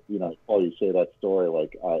 But, Paul, you say that story,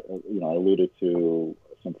 I alluded to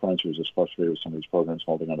some friends who were just frustrated with some of these programs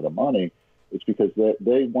holding onto the money. It's because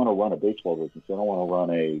they want to run a baseball business. They don't want to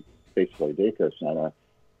run basically a daycare center.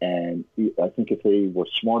 And I think if they were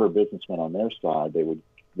smarter businessmen on their side, they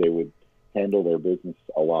would handle their business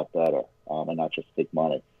a lot better and not just take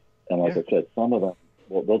money. And like I said, some of them,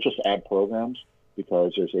 they'll just add programs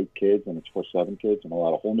because there's 8 kids and it's for 7 kids, and they'll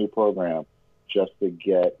add a whole new program just to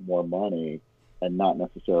get more money and not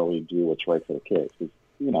necessarily do what's right for the kids. Because,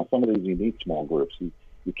 some of these you need small groups. You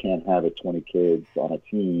can't have 20 kids on a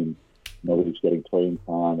team. Nobody's getting playing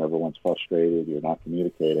time. Everyone's frustrated. You're not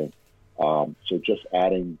communicating. So just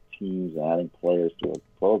adding teams and adding players to a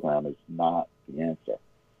program is not the answer.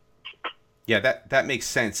 Yeah, that makes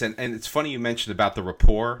sense, and it's funny you mentioned about the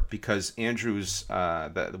rapport because Andrew's.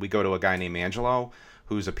 We go to a guy named Angelo,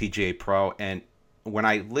 who's a PGA pro, and when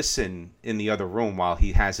I listen in the other room while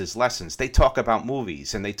he has his lessons, they talk about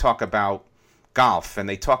movies and they talk about golf and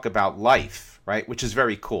they talk about life, right? Which is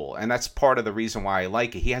very cool, and that's part of the reason why I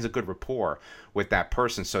like it. He has a good rapport with that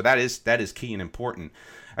person, so that is key and important.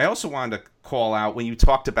 I also wanted to call out when you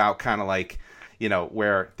talked about kind of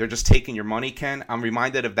where they're just taking your money, Ken. I'm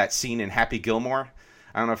reminded of that scene in Happy Gilmore.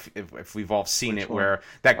 I don't know if we've all seen it, where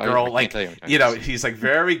that girl, he's like,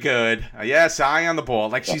 very good. Yes, eye on the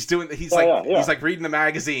ball. She's doing, he's like reading the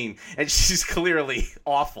magazine, and she's clearly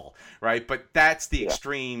awful, right? But that's the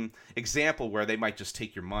extreme example where they might just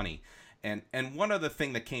take your money. And one other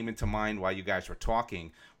thing that came into mind while you guys were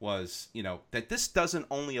talking was, that this doesn't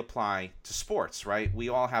only apply to sports, right? We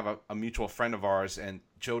all have a mutual friend of ours, and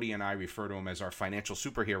Jody and I refer to him as our financial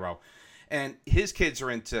superhero. And his kids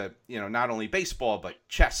are into, not only baseball, but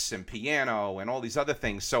chess and piano and all these other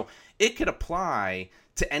things. So it could apply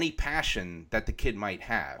to any passion that the kid might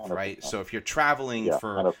have, right? So if you're traveling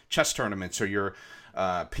for chess tournaments or you're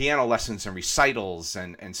piano lessons and recitals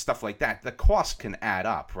and stuff like that, the cost can add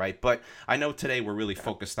up, right? But I know today we're really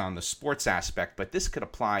focused on the sports aspect, but this could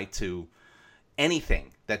apply to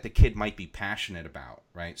anything that the kid might be passionate about,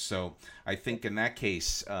 right? So I think in that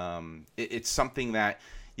case, it's something that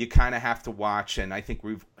you kind of have to watch, and I think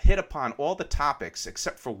we've hit upon all the topics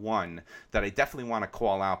except for one that I definitely want to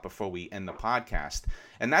call out before we end the podcast,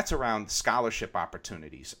 and that's around scholarship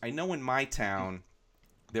opportunities. I know in my town,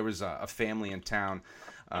 there was a family in town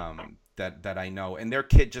that I know, and their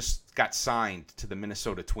kid just got signed to the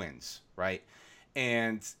Minnesota Twins, right?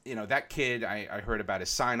 And, that kid, I heard about his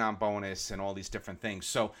sign-on bonus and all these different things.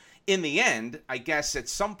 So in the end, I guess at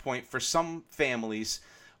some point for some families,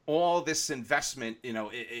 all this investment,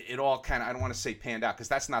 it all kind of, I don't want to say panned out because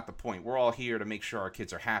that's not the point. We're all here to make sure our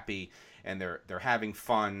kids are happy and they're having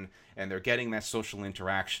fun and they're getting that social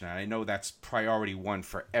interaction. And I know that's priority one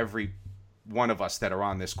for every one of us that are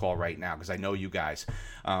on this call right now, because I know you guys.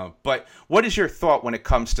 But what is your thought when it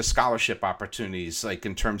comes to scholarship opportunities, like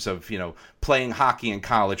in terms of, playing hockey in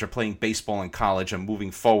college or playing baseball in college and moving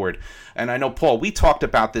forward? And I know, Paul, we talked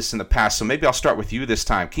about this in the past, so maybe I'll start with you this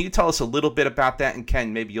time. Can you tell us a little bit about that? And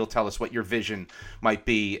Ken, maybe you'll tell us what your vision might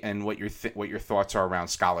be and what your thoughts are around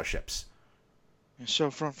scholarships. So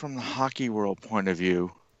from the hockey world point of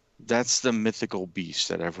view, that's the mythical beast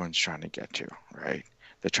that everyone's trying to get to, right?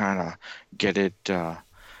 They're trying to get it. There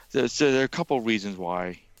are a couple of reasons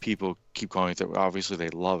why people keep going through. Obviously, they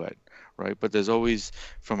love it, right? But there's always,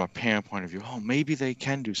 from a parent point of view, oh, maybe they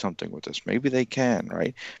can do something with this. Maybe they can,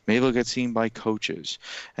 right? Maybe they'll get seen by coaches.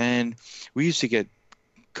 And we used to get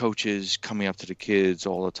coaches coming up to the kids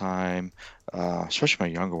all the time, especially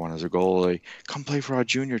my younger one as a goalie, come play for our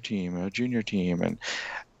junior team,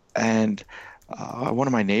 and one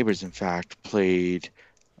of my neighbors, in fact, played,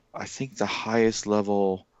 I think, the highest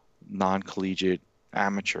level non-collegiate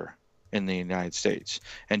amateur in the United States.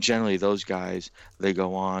 And generally those guys, they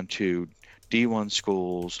go on to D1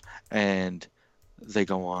 schools, and they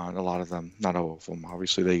go on, a lot of them, not all of them,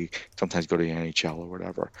 obviously, they sometimes go to the NHL or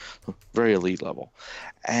whatever, very elite level.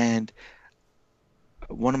 And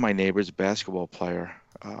one of my neighbors, a basketball player,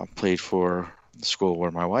 played for the school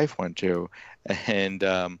where my wife went to,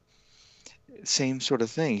 and same sort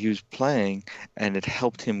of thing. He was playing, and it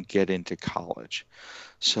helped him get into college.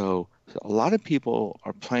 So a lot of people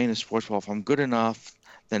are playing the sports. Well, if I'm good enough,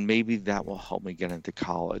 then maybe that will help me get into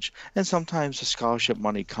college. And sometimes the scholarship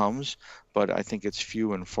money comes, but I think it's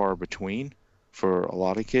few and far between for a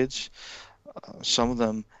lot of kids. Some of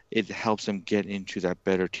them, it helps them get into that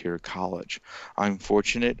better tier college. I'm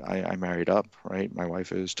fortunate. I married up, right? My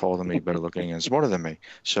wife is taller than me, better looking, and smarter than me.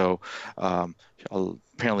 So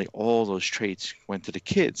apparently all those traits went to the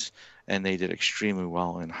kids, and they did extremely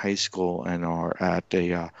well in high school and are at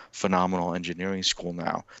a phenomenal engineering school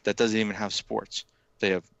now that doesn't even have sports. They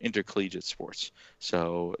have intercollegiate sports.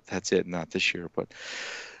 So that's it, not this year. But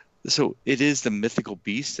so it is the mythical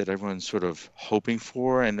beast that everyone's sort of hoping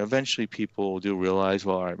for, and eventually people do realize,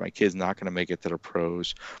 well, all right, my kid's not going to make it to the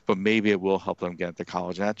pros, but maybe it will help them get into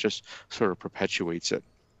college, and that just sort of perpetuates it.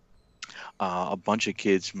 A bunch of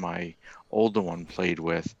kids my older one played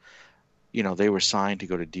with, you know, they were signed to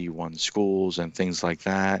go to D1 schools and things like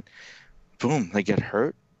that. Boom, they get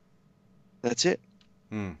hurt. That's it.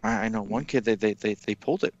 I know one kid, they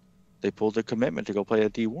pulled it. They pulled the commitment to go play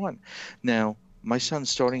at D1. Now, my son's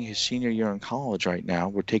starting his senior year in college right now.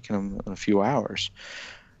 We're taking him in a few hours.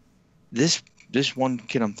 This one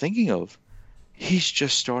kid I'm thinking of, he's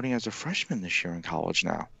just starting as a freshman this year in college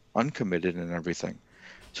now, uncommitted and everything.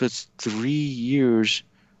 So it's 3 years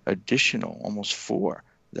additional, almost 4,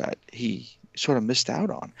 that he sort of missed out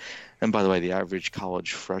on. And by the way, the average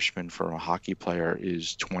college freshman for a hockey player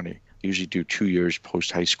is 20. They usually do 2 years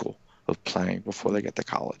post-high school of playing before they get to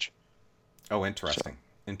college. Oh, interesting.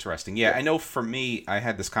 Interesting. Yeah, I know for me, I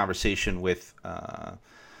had this conversation with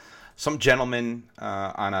some gentleman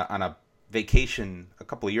on a vacation a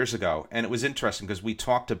couple of years ago, and it was interesting because we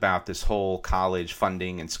talked about this whole college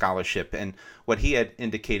funding and scholarship, and what he had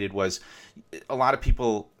indicated was a lot of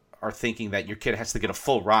people are thinking that your kid has to get a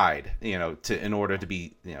full ride, you know, in order to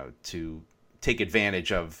be, you know, to take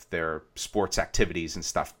advantage of their sports activities and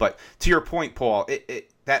stuff. But to your point, Paul,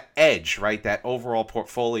 that edge, right, that overall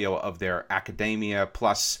portfolio of their academia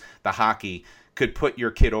plus the hockey could put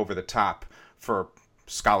your kid over the top for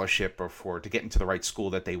scholarship or to get into the right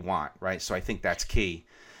school that they want, right? So I think that's key.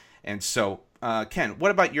 And so, Ken,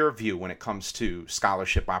 what about your view when it comes to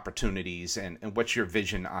scholarship opportunities, and what's your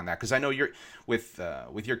vision on that? Because I know you're with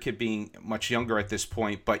your kid being much younger at this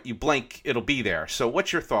point, but you blink, it'll be there. So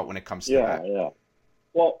what's your thought when it comes to that? Yeah.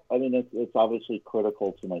 Well, I mean, it's obviously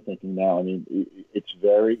critical to my thinking now. I mean, it's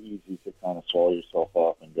very easy to kind of swallow yourself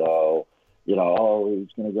up and go, you know, oh,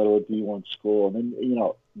 he's going to go to a D1 school. And then, you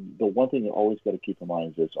know, the one thing you always got to keep in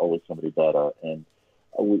mind is there's always somebody better. And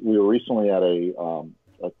we were recently at a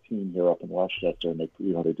team here up in Westchester, and they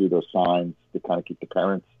do those signs to kind of keep the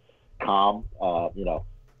parents calm.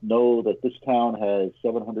 Know that this town has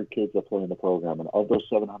 700 kids that play in the program, and of those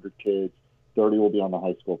 700 kids, 30 will be on the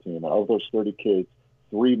high school team. And of those 30 kids,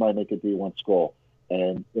 3 might make a D1 school.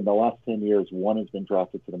 And in the last 10 years, 1 has been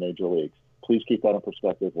drafted to the major leagues. Please keep that in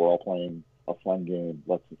perspective. We're all playing a fun game.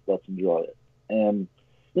 Let's enjoy it. And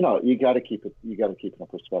you know, you got to keep it in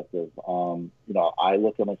perspective. I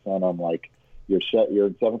look at my son. I'm like, you're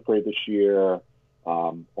in 7th grade this year.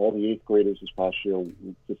 All the 8th graders this past year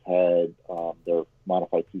just had their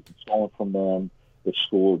modified season stolen from them. The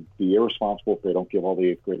school would be irresponsible if they don't give all the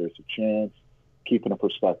 8th graders a chance. Keeping a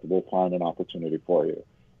perspective, we'll find an opportunity for you.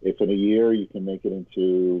 If in a year you can make it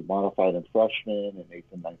into modified and freshman in 8th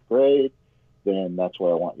and 9th grade, then that's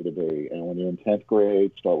where I want you to be. And when you're in 10th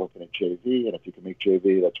grade, start looking at JV. And if you can make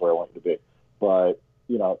JV, that's where I want you to be. But,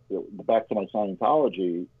 you know, back to my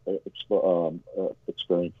Scientology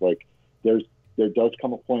experience, like there does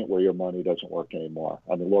come a point where your money doesn't work anymore.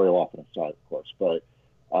 I mean, Lori Loughlin aside, of course, but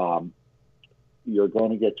you're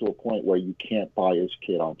going to get to a point where you can't buy his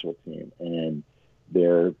kid onto a team. And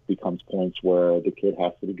there becomes points where the kid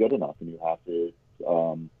has to be good enough, and you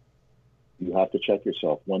have to check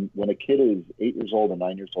yourself. When a kid is 8 years old and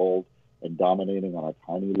 9 years old, and dominating on a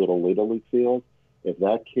tiny little Little League field, if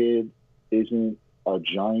that kid isn't a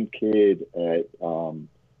giant kid at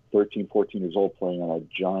 13, 14 years old playing on a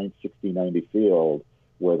giant 60, 90 field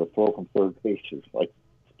where the throw from third base is like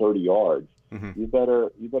 30 yards, you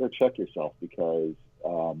better check yourself, because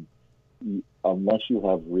unless you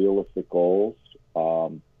have realistic goals,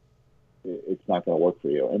 it's not going to work for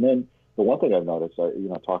you. And then the one thing I've noticed, I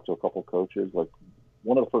talked to a couple coaches, like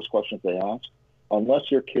one of the first questions they ask,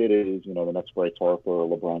 unless your kid is, the next Bryce Harper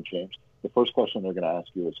or LeBron James, the first question they're going to ask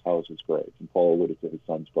you is, how is his grades? And Paul alluded to his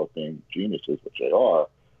sons both being geniuses, which they are.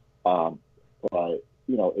 But,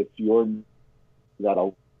 if you're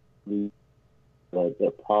that,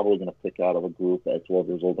 they're probably going to pick out of a group at 12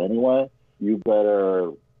 years old anyway, you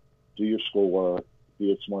better do your schoolwork,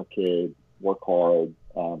 be a smart kid, work hard,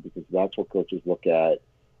 because that's what coaches look at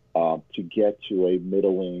to get to a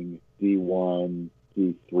middling D1,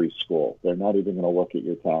 D3 school. They're not even going to look at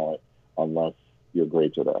your talent unless your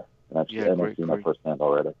grades are there. And I've seen that firsthand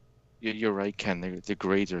already. You're right, Ken. The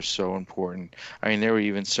grades are so important. I mean, there were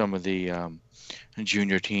even some of the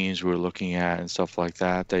junior teams we were looking at and stuff like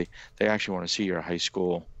that. They actually want to see your high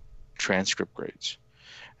school transcript grades.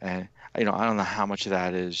 And, I don't know how much of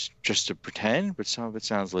that is just to pretend, but some of it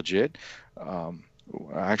sounds legit.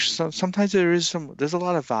 Actually, sometimes there's a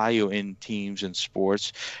lot of value in teams and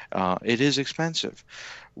sports. It is expensive.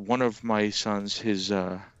 One of my sons, his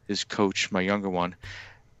coach, my younger one,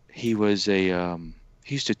 he was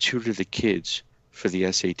he used to tutor the kids for the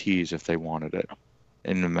SATs if they wanted it,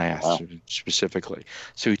 in the math specifically.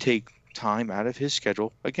 So he'd take time out of his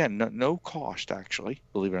schedule, again, no cost actually,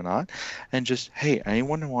 believe it or not, and just, hey,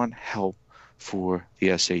 anyone want help for the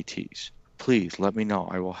SATs? Please let me know.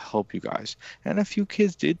 I will help you guys. And a few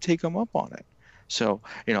kids did take him up on it. So,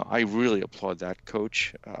 I really applaud that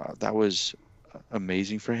coach. That was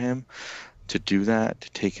amazing for him to do that, to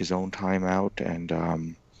take his own time out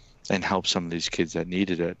and help some of these kids that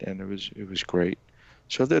needed it. And it was great.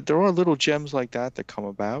 So there are little gems like that come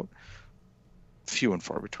about, few and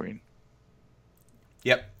far between.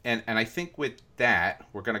 Yep, and I think with that,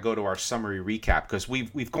 we're going to go to our summary recap, because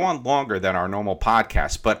we've gone longer than our normal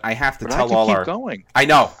podcast, but I have to tell all our... going. I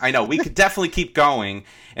know. We could definitely keep going,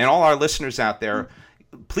 and all our listeners out there,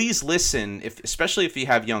 please listen, especially if you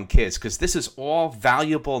have young kids, because this is all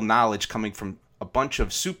valuable knowledge coming from a bunch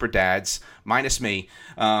of super dads, minus me,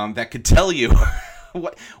 that could tell you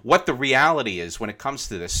what the reality is when it comes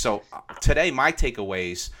to this. So today, my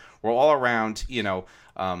takeaways were all around, you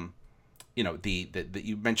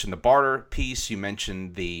mentioned the barter piece, you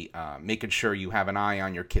mentioned the making sure you have an eye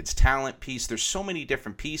on your kid's talent piece. There's so many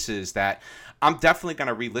different pieces that I'm definitely going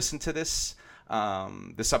to re-listen to this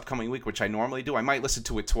upcoming week, which I normally do. I might listen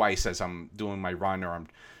to it twice as I'm doing my run or I'm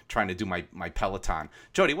trying to do my Peloton.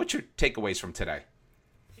 Jody, what's your takeaways from today?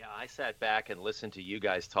 Yeah, I sat back and listened to you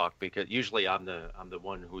guys talk, because usually I'm the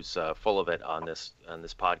one who's full of it on this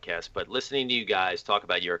podcast. But listening to you guys talk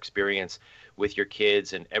about your experience with your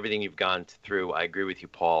kids and everything you've gone through, I agree with you,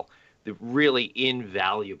 Paul. The really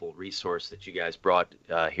invaluable resource that you guys brought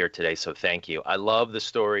here today. So thank you. I love the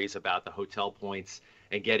stories about the hotel points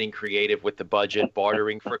and getting creative with the budget,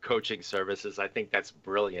 bartering for coaching services. I think that's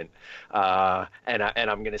brilliant. And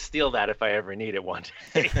I'm going to steal that if I ever need it one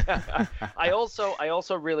day. I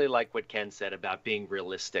also really like what Ken said about being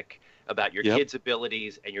realistic about your kids'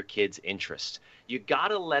 abilities and your kids' interests. You got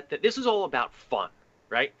to this is all about fun,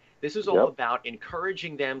 right? This is all about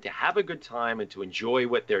encouraging them to have a good time and to enjoy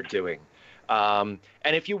what they're doing. And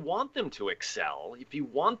if you want them to excel, if you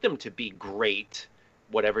want them to be great,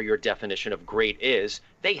 whatever your definition of great is,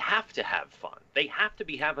 they have to have fun. They have to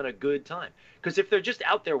be having a good time. Because if they're just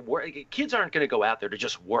out there kids aren't going to go out there to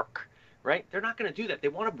just work, right? They're not going to do that. They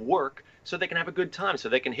want to work so they can have a good time, so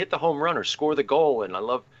they can hit the home run or score the goal. And I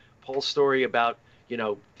love Paul's story about,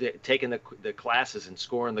 taking the classes and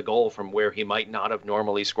scoring the goal from where he might not have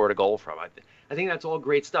normally scored a goal from. I think that's all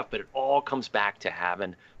great stuff, but it all comes back to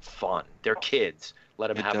having fun. They're kids. Let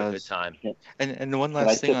them have a good time. And one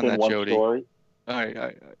last thing on that, Jody. Story? All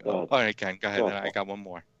right, Ken, go ahead. I got one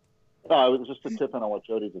more. No, it was just a tip in on what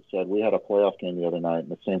Jody just said. We had a playoff game the other night, and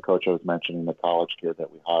the same coach I was mentioning, the college kid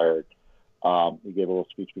that we hired, he gave a little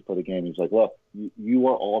speech before the game. He's like, look, you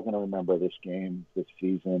are all going to remember this game, this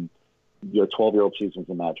season. Your 12-year-old season is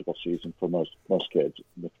a magical season for most kids,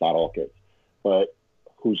 if not all kids. But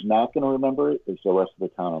who's not going to remember it is the rest of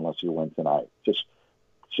the town unless you win tonight. Just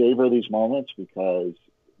savor these moments, because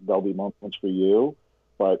there'll be moments for you.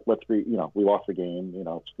 But we lost the game. It's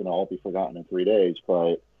going to all be forgotten in 3 days.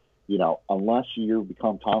 But, unless you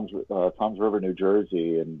become Tom's River, New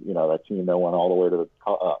Jersey, and, that team that went all the way to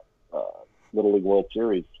the Little League World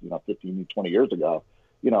Series, 15, 20 years ago,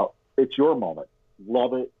 it's your moment.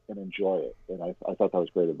 Love it and enjoy it. And I thought that was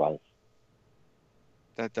great advice.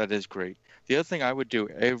 That is great. The other thing I would do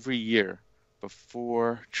every year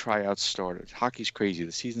before tryouts started. Hockey's crazy.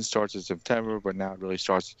 The season starts in September, but now it really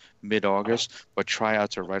starts mid-August. But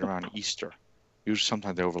tryouts are right around Easter. Usually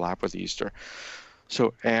sometimes they overlap with Easter.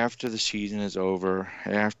 So after the season is over,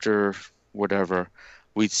 after whatever,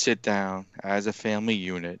 we'd sit down as a family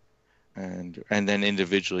unit and then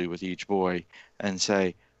individually with each boy and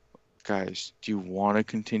say, guys, do you want to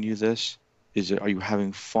continue this? Are you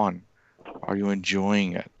having fun? Are you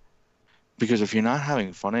enjoying it? Because if you're not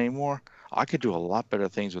having fun anymore, I could do a lot better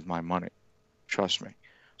things with my money. Trust me.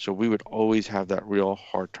 So we would always have that real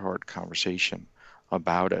heart-to-heart conversation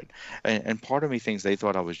about it. And part of me thinks they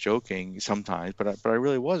thought I was joking sometimes, but I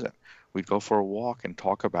really wasn't. We'd go for a walk and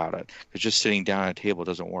talk about it. Because just sitting down at a table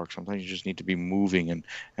doesn't work. Sometimes you just need to be moving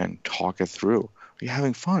and talk it through. Are you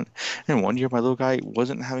having fun? And one year my little guy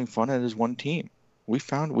wasn't having fun at his one team. We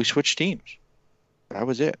switched teams. That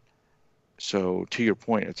was it. So to your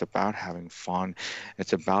point, it's about having fun.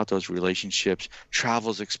 It's about those relationships.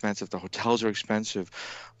 Travel's expensive. The hotels are expensive.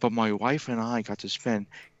 But my wife and I got to spend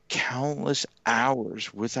countless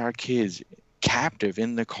hours with our kids captive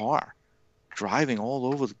in the car, driving all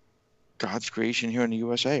over God's creation here in the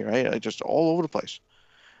USA, right? Just all over the place.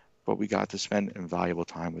 But we got to spend invaluable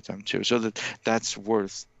time with them too. So that's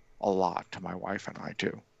worth a lot to my wife and I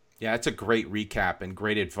too. Yeah, it's a great recap and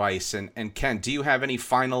great advice. And Ken, do you have any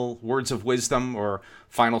final words of wisdom or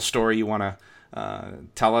final story you want to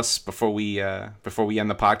tell us before we end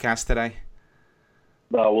the podcast today?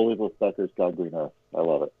 No, we'll leave with Becker's God Green Earth. I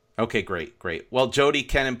love it. Okay, great. Well, Jody,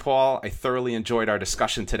 Ken, and Paul, I thoroughly enjoyed our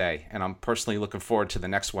discussion today, and I'm personally looking forward to the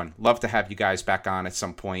next one. Love to have you guys back on at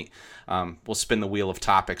some point. We'll spin the wheel of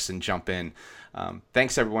topics and jump in.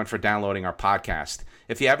 Thanks, everyone, for downloading our podcast.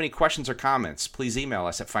 If you have any questions or comments, please email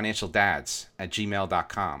us at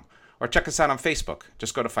financialdads@gmail.com or check us out on Facebook.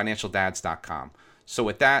 Just go to financialdads.com. So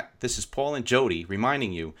with that, this is Paul and Jody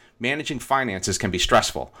reminding you, managing finances can be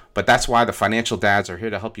stressful, but that's why the Financial Dads are here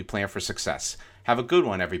to help you plan for success. Have a good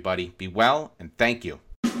one, everybody. Be well, and thank you.